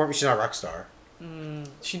 Natalie Portman, she's not a rock star.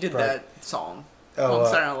 She did that song. Oh,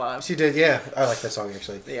 Saturday Night Live. She did, yeah. I like that song,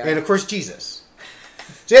 actually. Yeah. And, of course, Jesus.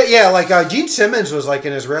 So, yeah, like, Gene Simmons was, like,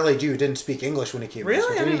 an Israeli Jew who didn't speak English when he came to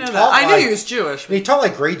Really? I didn't know that. I knew he was Jewish. And he taught,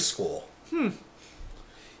 like, grade school.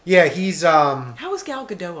 Yeah, he's, How was Gal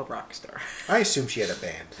Gadot a rock star? I assume she had a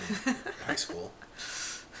band in high school.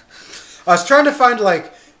 I was trying to find,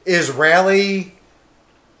 like, Israeli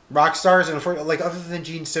rock stars, and like, other than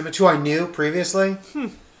Gene Simmons, who I knew previously.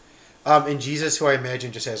 And Jesus, who I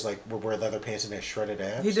imagine just has, like, wear leather pants and has shredded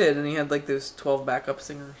abs. He did, and he had, like, those 12 backup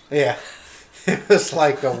singers. Yeah. It was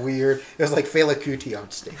like a weird... It was like Fela Kuti on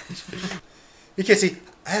stage. You can see,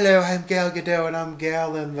 hello, I'm Gal Gadot, and I'm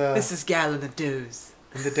Gal in the... This is Gal in the Does.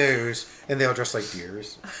 In the Does. And they all dress like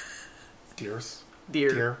deers. Deers?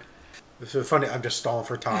 Deer. It's so funny, I'm just stalling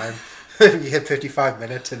for time. You hit 55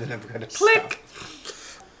 minutes, and then I'm going to Click!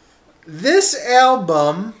 Stop. This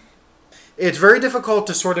album... It's very difficult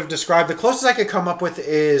to sort of describe. The closest I could come up with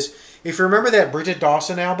is, if you remember that Bridget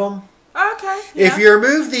Dawson album. Okay. Yeah. If you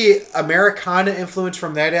remove the Americana influence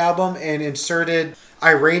from that album and inserted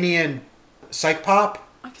Iranian psych pop.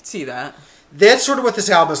 I could see that. That's sort of what this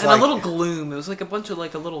album is like. And a little gloom. It was like a bunch of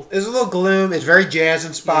like a little... There's a little gloom. It's very jazz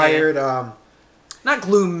inspired. Yeah. Not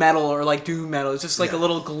gloom metal or like doom metal. It's just like a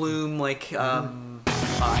little gloom like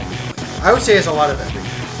vibe. I would say it's a lot of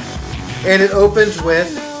everything. And it opens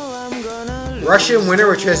with Russian Winter,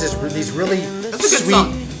 which has these really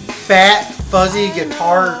sweet, fat, fuzzy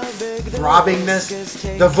guitar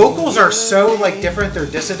throbbingness. The vocals are so like different; they're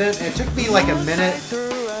dissonant. And it took me like a minute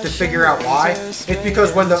to figure out why. It's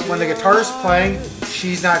because when the guitar is playing,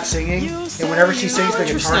 she's not singing, and whenever she sings, the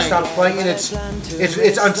guitar stops playing, and it's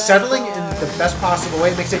unsettling in the best possible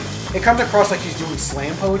way. It comes across like she's doing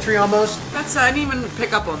slam poetry almost. I didn't even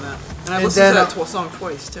pick up on that, and I listened to that song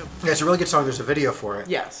twice too. Yeah, it's a really good song. There's a video for it.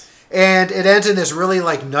 Yes. And it ends in this really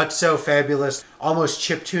like nutso fabulous, almost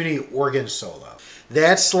chiptune organ solo.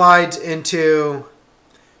 That slides into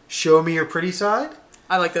Show Me Your Pretty Side.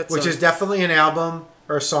 I like that song. Which is definitely an album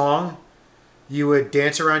or a song you would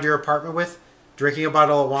dance around your apartment with, drinking a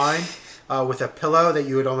bottle of wine, with a pillow that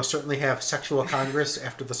you would almost certainly have sexual congress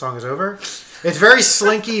after the song is over. It's very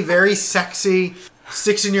slinky, very sexy,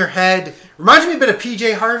 sticks in your head. Reminds me a bit of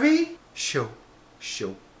PJ Harvey. Show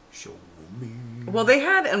me. Well, they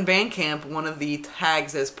had on Bandcamp one of the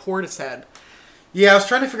tags as Portishead. Yeah, I was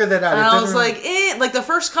trying to figure that out. And I was like, like the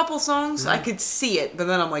first couple songs, I could see it, but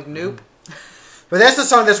then I'm like, nope. But that's the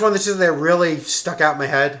song, that's one that really stuck out in my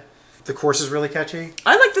head. The chorus is really catchy.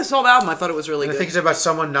 I like this whole album. I thought it was really good. I think it's about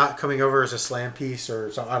someone not coming over as a slam piece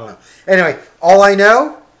or something. I don't know. Anyway, All I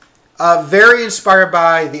Know, very inspired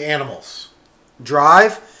by The Animals.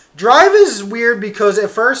 Drive. Drive is weird because at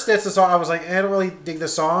first that's the song I was like, I don't really dig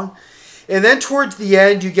this song. And then towards the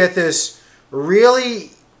end you get this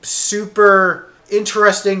really super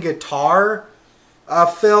interesting guitar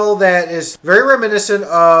fill that is very reminiscent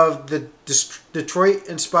of the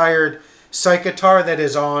Detroit-inspired psych guitar that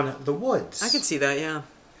is on The Woods. I can see that, yeah.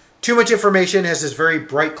 Too Much Information has this very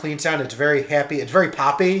bright, clean sound. It's very happy. It's very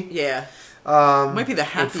poppy. Yeah. Might be the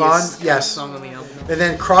happiest song on the album. And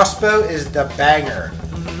then Crossbow is the banger.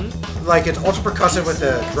 Mm-hmm. Like, it's ultra percussive with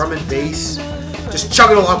the drum and bass. Just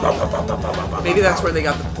chugging along. Maybe that's where they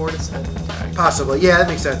got the Portishead. Possibly. Yeah, that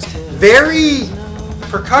makes sense. Very...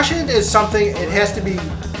 Percussion is something, it has to be...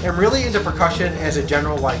 I'm really into percussion as a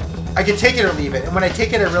general, like... I can take it or leave it, and when I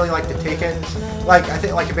take it, I really like to take it. Like, I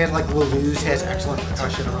think like a band like Lulus has excellent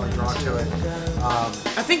percussion. I'm really drawn to it.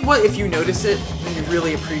 I think if you notice it, then you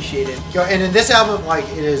really appreciate it. And in this album, like,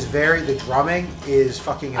 it is the drumming is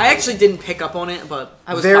fucking amazing. I actually didn't pick up on it, but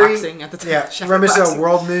I was boxing at the time. Yeah, reminiscent of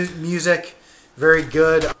world music. Very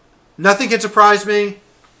good. Nothing can surprise me.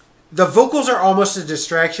 The vocals are almost a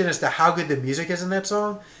distraction as to how good the music is in that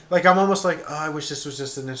song. Like, I'm almost like, oh, I wish this was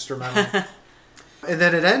just an instrumental. And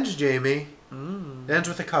then it ends, Jamie. It ends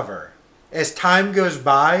with a cover. As time goes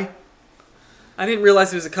by... I didn't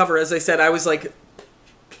realize it was a cover. As I said, I was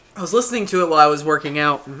listening to it while I was working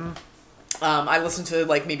out. Mm-hmm. I listened to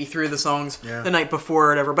like maybe 3 of the songs the night before or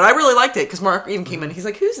whatever. But I really liked it because Mark even came in. He's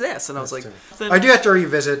like, who's this? And I was like... I do have to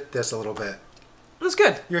revisit this a little bit. It was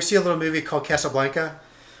good. You ever see a little movie called Casablanca?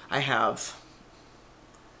 I have.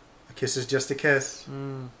 A kiss is just a kiss.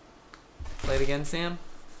 Play it again, Sam.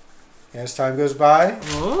 As time goes by.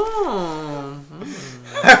 Oh.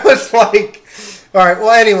 I was like, all right.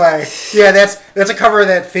 Well, anyway, yeah, that's a cover of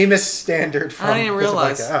that famous standard from. I didn't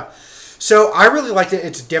realize. Oh. So I really liked it.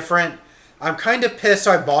 It's different. I'm kind of pissed.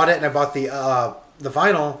 So I bought it and I bought the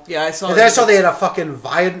vinyl. Yeah, I saw. And then I saw they had a fucking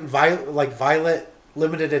violet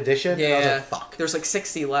limited edition. Yeah. And I was like, fuck. There's like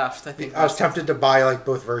 60 left. I think. I was tempted to buy like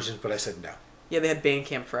both versions, but I said no. Yeah, they had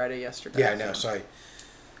Bandcamp Friday yesterday. Yeah, I know. So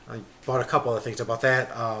I bought a couple of things about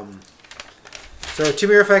that. So, to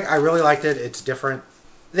be fact, I really liked it. It's different.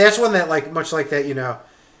 That's one that, like, much like that,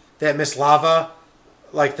 that Miss Lava,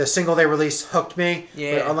 like, the single they released hooked me.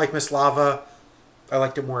 Yeah. But unlike Miss Lava, I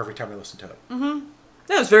liked it more every time I listened to it. Mm-hmm.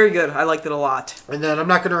 That was very good. I liked it a lot. And then I'm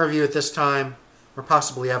not going to review it this time, or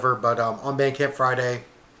possibly ever, but on Bandcamp Friday,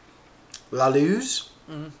 La Luz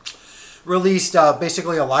released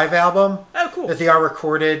basically a live album. Oh, cool. That they are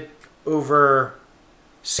recorded over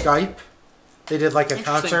Skype. They did, like, a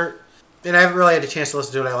concert. And I haven't really had a chance to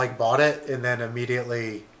listen to it. I bought it and then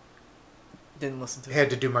immediately didn't listen to it.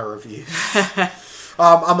 Had to do my review.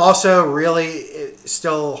 I'm also really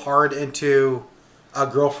still hard into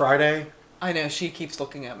Girl Friday. I know, she keeps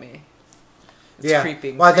looking at me. It's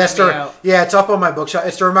creeping. Well, that's it's up on my bookshelf.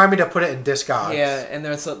 It's to remind me to put it in Discogs. Yeah, and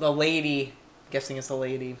there's the lady. I'm guessing it's the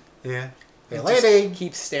lady. Yeah, the lady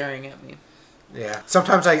keeps staring at me. Yeah.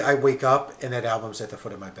 Sometimes I wake up and that album's at the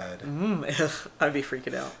foot of my bed. I'd be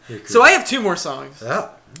freaking out. So I have 2 more songs. Yeah.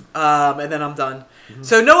 And then I'm done.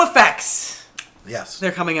 So No Effects. Yes.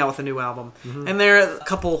 They're coming out with a new album. And there a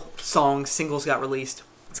couple singles got released.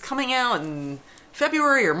 It's coming out in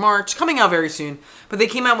February or March. Coming out very soon. But they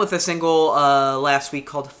came out with a single last week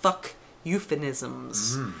called Fuck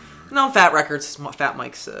Euphemisms. And on Fat Records, Fat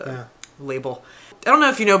Mike's label. I don't know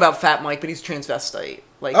if you know about Fat Mike, but he's transvestite.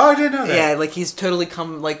 Like, oh, I didn't know that. Yeah, like he's totally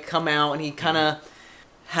come out, and he kind of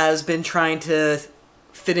has been trying to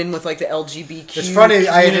fit in with like the LGBTQ. It's funny. Community.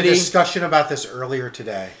 I had a discussion about this earlier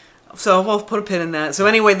today. So we'll put a pin in that. So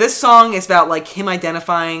anyway, this song is about like him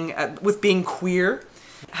identifying with being queer.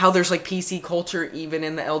 How there's like PC culture even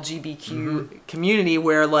in the LGBTQ community,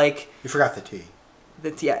 where like you forgot the T.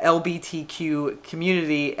 LBTQ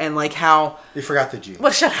community, and like how you forgot the G.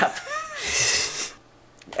 Well, shut up.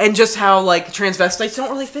 And just how like transvestites don't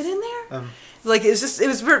really fit in there. Like it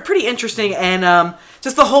was pretty interesting, and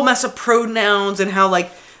just the whole mess of pronouns and how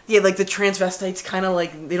like yeah, like the transvestites kind of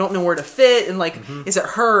like they don't know where to fit, and like is it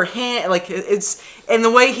her hand? Like it's and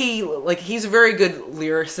the way he's a very good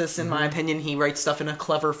lyricist in my opinion. He writes stuff in a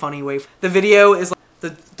clever, funny way. The video is like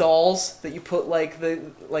the dolls that you put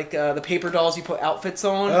the paper dolls you put outfits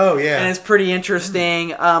on. Oh yeah, and it's pretty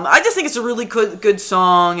interesting. I just think it's a really good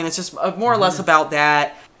song, and it's just more or less about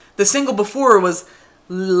that. The single before was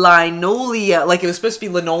Linoleum, like it was supposed to be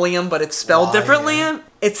linoleum, but it's spelled differently.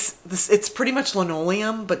 It's pretty much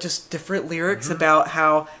linoleum, but just different lyrics about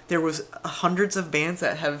how there was hundreds of bands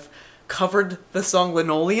that have covered the song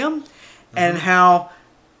Linoleum, and how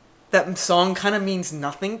that song kind of means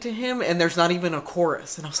nothing to him, and there's not even a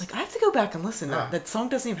chorus. And I was like, I have to go back and listen. That song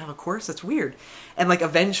doesn't even have a chorus. That's weird. And like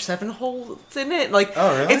Avenged Sevenfold's in it. Like,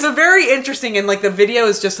 oh, really? It's a very interesting, and like the video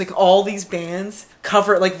is just like all these bands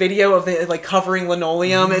cover like video of the like covering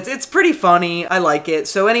Linoleum. It's pretty funny. I like it.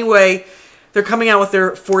 So anyway, they're coming out with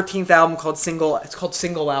their 14th album called Single. It's called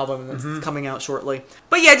Single Album, and it's coming out shortly.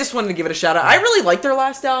 But yeah, I just wanted to give it a shout out. I really liked their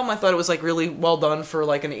last album. I thought it was like really well done for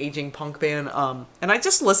like an aging punk band. And I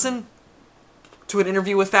just listened to an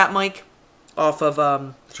interview with Fat Mike off of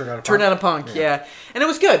Turn Out a Punk. Yeah, and it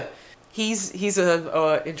was good. He's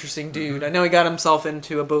a interesting dude. I know he got himself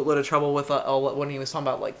into a boatload of trouble with when he was talking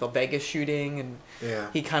about like the Vegas shooting, and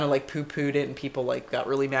he kind of like poo-pooed it, and people like got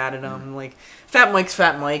really mad at him. Like Fat Mike's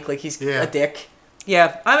Fat Mike, like he's a dick.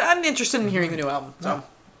 Yeah, I'm interested in hearing the new album.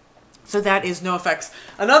 So that is NoFX.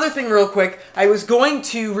 Another thing, real quick, I was going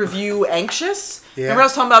to review Anxious. Remember I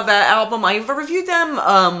was talking about that album? I reviewed them.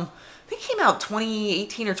 I think it came out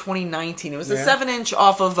 2018 or 2019. It was a 7-inch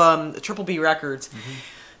off of Triple B Records.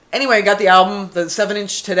 Anyway, I got the album, the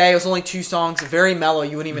 7-inch today. It was only 2 songs, very mellow.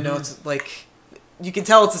 You wouldn't even know it's like, you can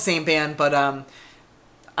tell it's the same band, but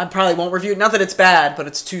I probably won't review it. Not that it's bad, but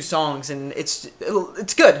it's 2 songs, and it's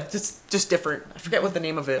good. It's just different. I forget what the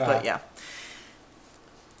name of it, but yeah.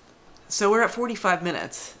 So we're at 45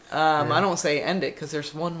 minutes. I don't say end it, because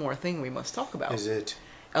there's one more thing we must talk about. Is it?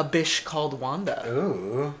 A Bish Called Wanda.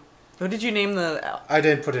 Ooh. What did you name the... I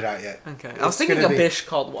didn't put it out yet. Okay. I was thinking A Bish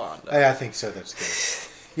Called Wanda. I think so. That's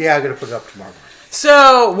good. Yeah, I'm going to put it up tomorrow morning.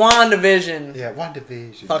 So, WandaVision. Yeah,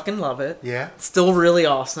 WandaVision. Fucking love it. Yeah. Still really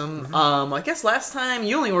awesome. I guess last time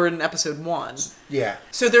you only were in episode 1. Yeah.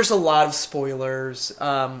 So there's a lot of spoilers.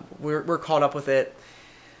 We're caught up with it.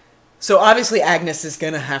 So obviously Agnes is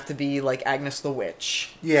going to have to be like Agnes the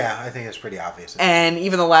Witch. Yeah, I think it's pretty obvious. And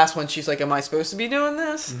even the last one, she's like, am I supposed to be doing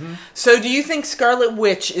this? So do you think Scarlet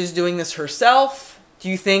Witch is doing this herself? Do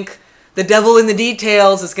you think the devil in the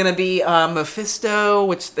details is going to be Mephisto,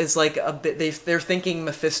 which is like a bit, they're thinking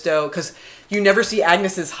Mephisto, because you never see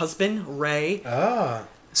Agnes's husband, Ray. Ah.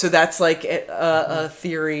 So that's like a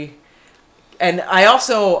theory. And I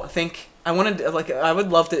also think... I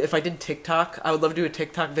would love to, if I did TikTok, I would love to do a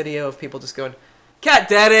TikTok video of people just going, cat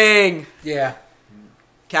deading! Yeah.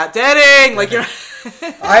 Cat deading! Like, you're...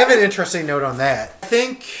 I have an interesting note on that. I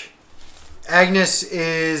think Agnes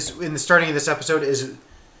is, in the starting of this episode, is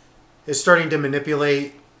starting to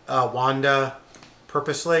manipulate Wanda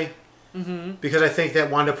purposely. Because I think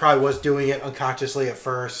that Wanda probably was doing it unconsciously at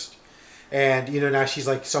first. And, now she's,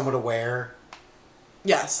 like, somewhat aware.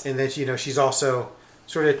 Yes. And then, she's also...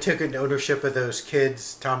 sort of took an ownership of those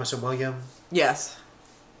kids, Thomas and William. Yes.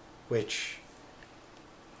 Which,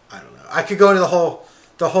 I don't know. I could go into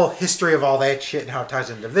the whole history of all that shit and how it ties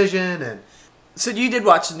into Vision and... So you did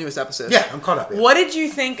watch the newest episode? Yeah, I'm caught up. Yeah. What did you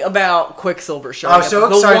think about Quicksilver showing I was so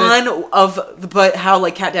excited. The one but how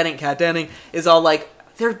like Kat Denning is all like,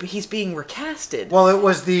 he's being recasted. Well, it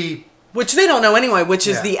was the... Which they don't know anyway, which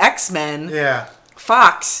is the X-Men. Yeah.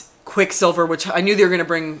 Fox Quicksilver, which I knew they were going to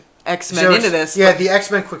bring... X-Men into this. Yeah, the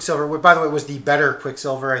X-Men Quicksilver, by the way, was the better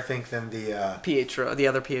Quicksilver, I think, than the... Pietro, the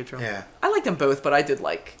other Pietro. Yeah. I liked them both, but I did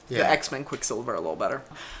like the X-Men Quicksilver a little better.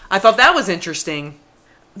 I thought that was interesting.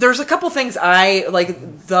 There's a couple things I,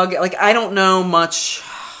 dug... I don't know much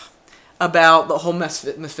about the whole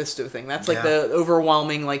Mephisto thing. That's, the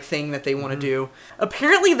overwhelming, thing that they want to do.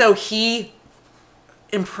 Apparently, though, he...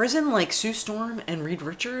 imprison Sue Storm and Reed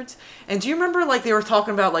Richards. And do you remember they were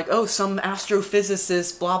talking about some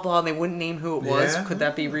astrophysicist blah blah, and they wouldn't name who it was? Could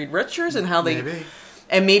that be Reed Richards? And how they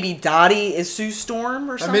maybe Dottie is Sue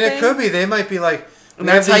Storm or something? I mean, it could be. They might be and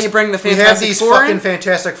that's how you bring the Fantastic Four. We have these fucking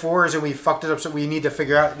Fantastic Fours, and we fucked it up, so we need to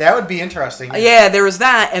figure out. That would be interesting. Yeah, there was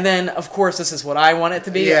that, and then of course this is what I want it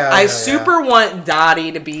to be. I super want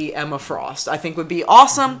Dottie to be Emma Frost. I think would be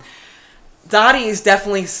awesome. Dottie is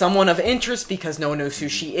definitely someone of interest because no one knows who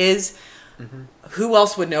she is. Who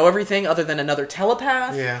else would know everything other than another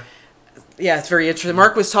telepath? Yeah. Yeah, it's very interesting.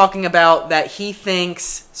 Mark was talking about that he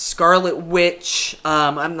thinks Scarlet Witch,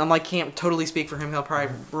 can't totally speak for him, he'll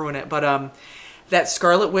probably ruin it, but that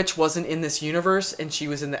Scarlet Witch wasn't in this universe and she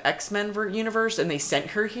was in the X-Men universe and they sent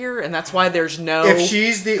her here, and that's why there's no... If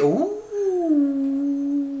she's the... Ooh.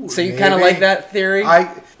 So you kind of like that theory?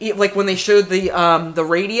 Like when they showed the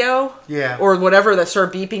radio, or whatever that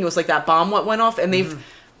started beeping, it was like that bomb went off, and they've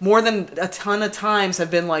more than a ton of times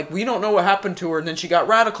have been like, we don't know what happened to her, and then she got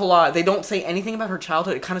radicalized. They don't say anything about her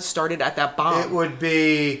childhood. It kind of started at that bomb. It would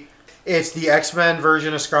be, it's the X-Men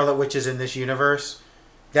version of Scarlet Witch is in this universe.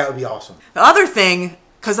 That would be awesome. The other thing,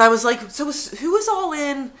 because I was like, who was all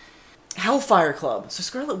in Hellfire Club? So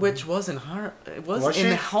Scarlet Witch was in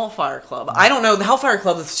the Hellfire Club. I don't know. The Hellfire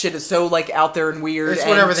Club shit is so like out there and weird.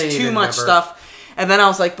 It's too much stuff. And then I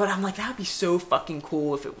was like, that would be so fucking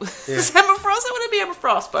cool if it was Emma Frost. It wouldn't be Emma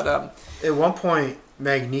Frost, but at one point,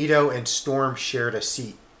 Magneto and Storm shared a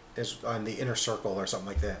seat on the Inner Circle or something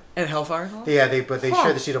like that. At Hellfire Club? Yeah, they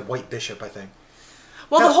shared the seat of White Bishop, I think.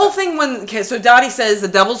 Well, the whole thing so Dottie says the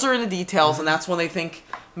devils are in the details, and that's when they think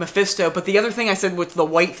Mephisto. But the other thing I said with the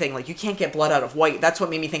white thing, like you can't get blood out of white. That's what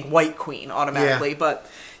made me think White Queen automatically. Yeah. But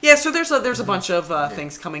yeah, so there's a bunch of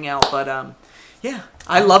things coming out, but yeah,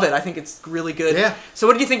 I love it. I think it's really good. Yeah. So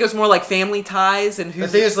what do you think? It was more like Family Ties and who's? I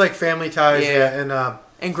think it's like Family Ties,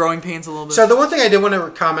 and Growing Pains a little bit. So the one thing I did want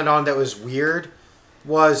to comment on that was weird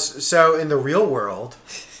was in the real world,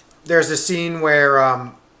 there's a scene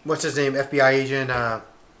where what's his name? FBI agent.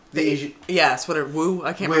 The agent. Yes, whatever. Wu.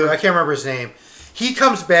 I can't remember his name. He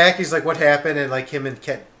comes back. He's like, "What happened?" And like him and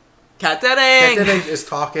Kat Dennings is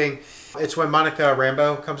talking. It's when Monica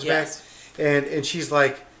Rambeau comes back, and she's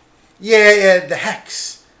like, "Yeah, the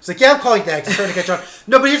hex." It's like, "Yeah, I'm calling the hex. I'm trying to catch on."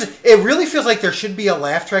 No, but it really feels like there should be a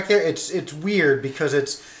laugh track there. It's weird because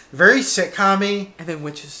it's very sitcom-y. And then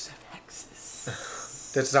witches have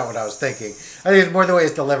hexes. That's not what I was thinking. I think it's more the way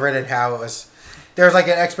it's delivered and how it was. There's like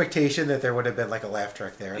an expectation that there would have been like a laugh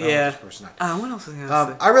track there. What else was I going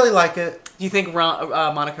to say? I really like it. Do you think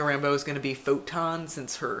Monica Rambeau is going to be Photon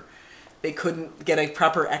since they couldn't get a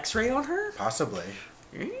proper X-ray on her? Possibly.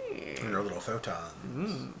 And her little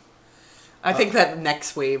photon. I think that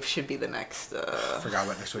Next Wave should be the next... I forgot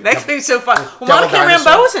what Next Wave. Next Wave's so fun. Well, Monica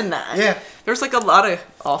Rambeau's in that. Yeah. There's like a lot of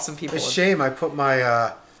awesome people. It's a shame. I put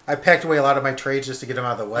my... I packed away a lot of my trades just to get them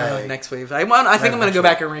out of the way. Next Wave. I think I'm going to go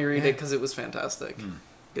back and reread it because it was fantastic.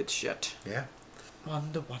 Good shit. Yeah.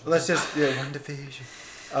 Wonder. Let's just... Yeah, WandaVision.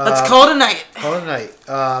 Let's call it a night. Call it a night.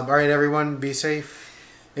 All right, everyone. Be safe.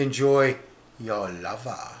 Enjoy your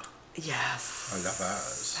lover. Yes. Our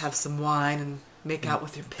lovers. Have some wine and make out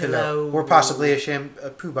with your pillow. Or possibly a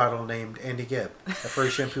shampoo bottle named Andy Gibb. A furry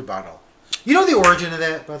shampoo bottle. You know the origin of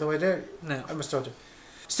that, by the way? No. I must have told you.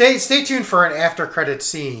 Stay tuned for an after credit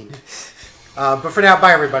scene. But for now,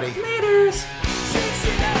 bye everybody. Laters.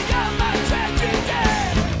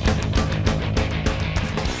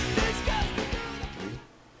 3,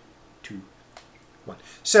 2, 1.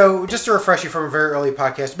 So, just to refresh you from a very early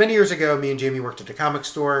podcast, many years ago, me and Jamie worked at a comic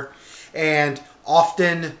store, and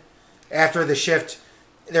often after the shift,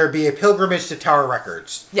 there would be a pilgrimage to Tower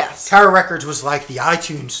Records. Yes. Tower Records was like the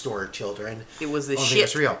iTunes store, children. It was the shit.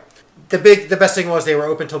 It's real. The best thing was they were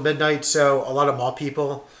open till midnight, so a lot of mall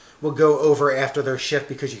people would go over after their shift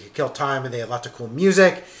because you could kill time, and they had lots of cool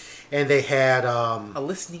music, and they had a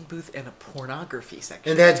listening booth and a pornography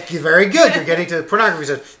section. And that's very good. You're getting to the pornography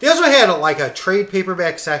section. They also had a trade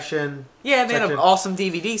paperback section. Yeah, they had an awesome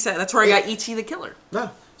DVD set. That's where I got E.T. the Killer. No.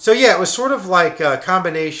 So yeah, it was sort of like a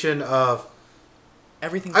combination of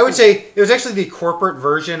everything. I would say it was actually the corporate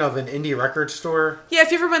version of an indie record store. Yeah,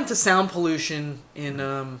 if you ever went to Sound Pollution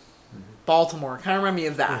in Baltimore, kind of remind me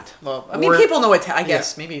of that. Well, I mean, people know it. I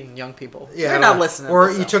guess maybe young people. Yeah, they're not listening.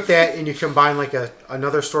 Or you took that and you combine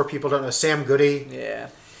another store people don't know, Sam Goody. Yeah,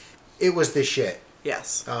 it was the shit.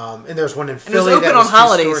 Yes. And there's one in Philly. It was open on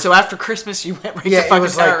holidays, so after Christmas you went right to fucking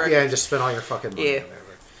Tower. And just spent all your fucking money. Yeah.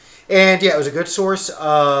 And yeah, it was a good source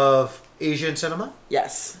of Asian cinema.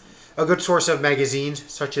 Yes. A good source of magazines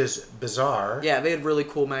such as Bizarre. Yeah, they had really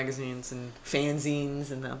cool magazines and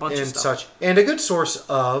fanzines and a bunch of stuff. And a good source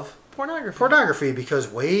of pornography, because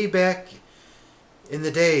way back in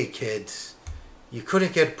the day, kids, you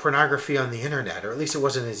couldn't get pornography on the internet, or at least it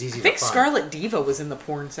wasn't as easy to find. I think Scarlet Diva was in the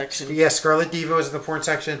porn section. Yeah, Scarlet Diva was in the porn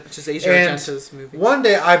section. Which is Asia Argento's movie. One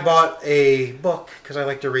day I bought a book, because I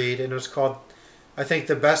like to read, and it was called, I think,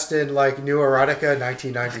 The Best in New Erotica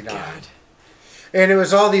 1999. Oh, God. And it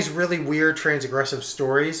was all these really weird transgressive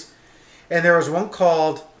stories. And there was one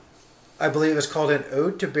called, I believe it was called An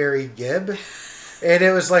Ode to Barry Gibb. And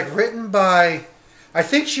it was written by, I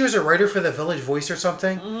think she was a writer for the Village Voice or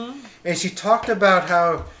something. Mm-hmm. And she talked about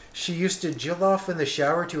how she used to jill off in the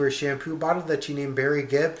shower to her shampoo bottle that she named Barry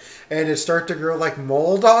Gibb, and it started to grow like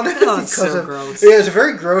mold on it. Oh, that's so gross. It was a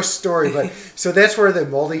very gross story, but so that's where the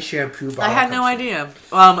moldy shampoo bottle I had no idea.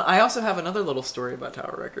 I also have another little story about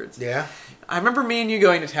Tower Records. Yeah? I remember me and you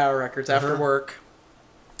going to Tower Records after work,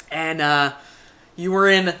 and you were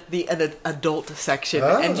in the adult section.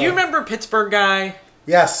 Oh. And do you remember Pittsburgh guy?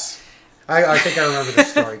 Yes. I think I remember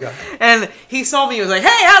this story. Go ahead. And he saw me, he was like,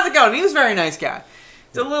 hey, how's it going? He was a very nice guy.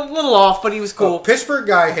 It's a little off, but he was cool. Pittsburgh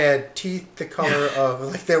guy had teeth the color of,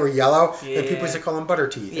 like they were yellow, and people used to call them butter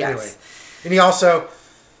teeth. Yes. Anyway.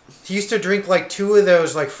 And he used to drink like 2 of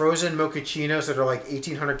those like frozen mochachinos that are like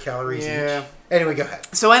 1,800 calories each. Anyway, go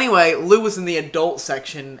ahead. So anyway, Lou was in the adult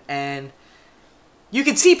section, and you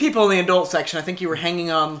could see people in the adult section. I think you were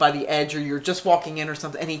hanging on by the edge, or you were just walking in or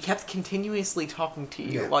something, and he kept continuously talking to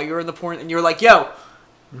you while you were in the porn, and you were like, yo.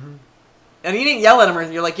 Mm-hmm. And he didn't yell at him, or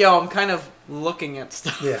you're like, yo, I'm kind of looking at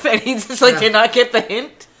stuff. Yeah. And he just like did not get the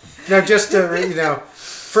hint. No, just to,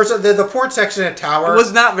 first the porn section at Tower. It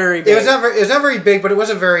was not very big. It was not very big, but it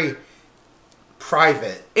wasn't very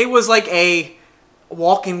private. It was like a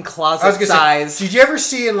walk-in closet size. Did you ever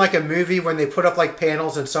see in like a movie when they put up like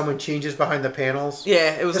panels and someone changes behind the panels?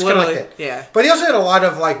 Yeah, it was literally like that. But he also had a lot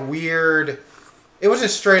of like weird. It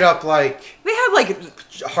wasn't straight up like they had like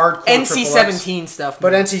hardcore NC-17 stuff,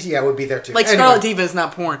 but NC would be there too. Like Scarlet Diva is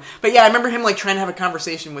not porn, but yeah, I remember him like trying to have a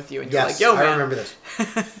conversation with you, and you're like, "Yo, man." I remember this.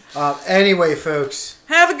 Anyway, folks,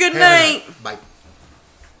 have a good night. Bye.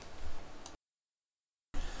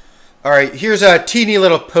 All right, here's a teeny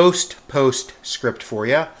little post script for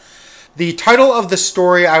you. The title of the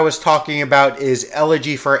story I was talking about is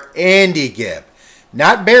Elegy for Andy Gibb,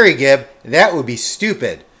 not Barry Gibb. That would be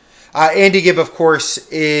stupid. Andy Gibb, of course,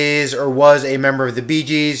 is or was a member of the Bee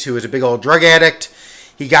Gees who was a big old drug addict.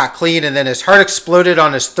 He got clean and then his heart exploded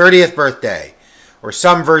on his 30th birthday, or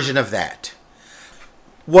some version of that.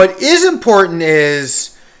 What is important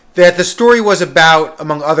is that the story was about,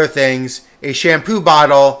 among other things, a shampoo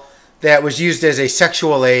bottle that was used as a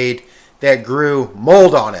sexual aid that grew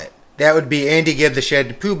mold on it. That would be Andy Gibb, the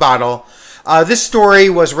shampoo bottle. This story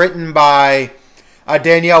was written by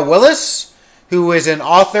Danielle Willis, who is an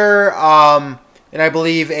author and I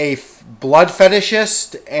believe a blood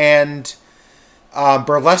fetishist and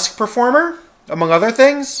burlesque performer, among other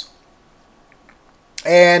things.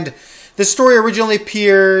 And this story originally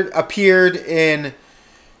appeared in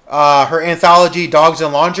her anthology Dogs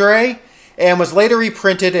and Lingerie, and was later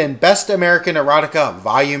reprinted in Best American Erotica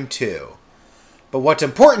Volume 2. But what's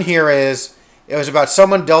important here is it was about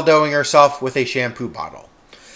someone dildoing herself with a shampoo bottle.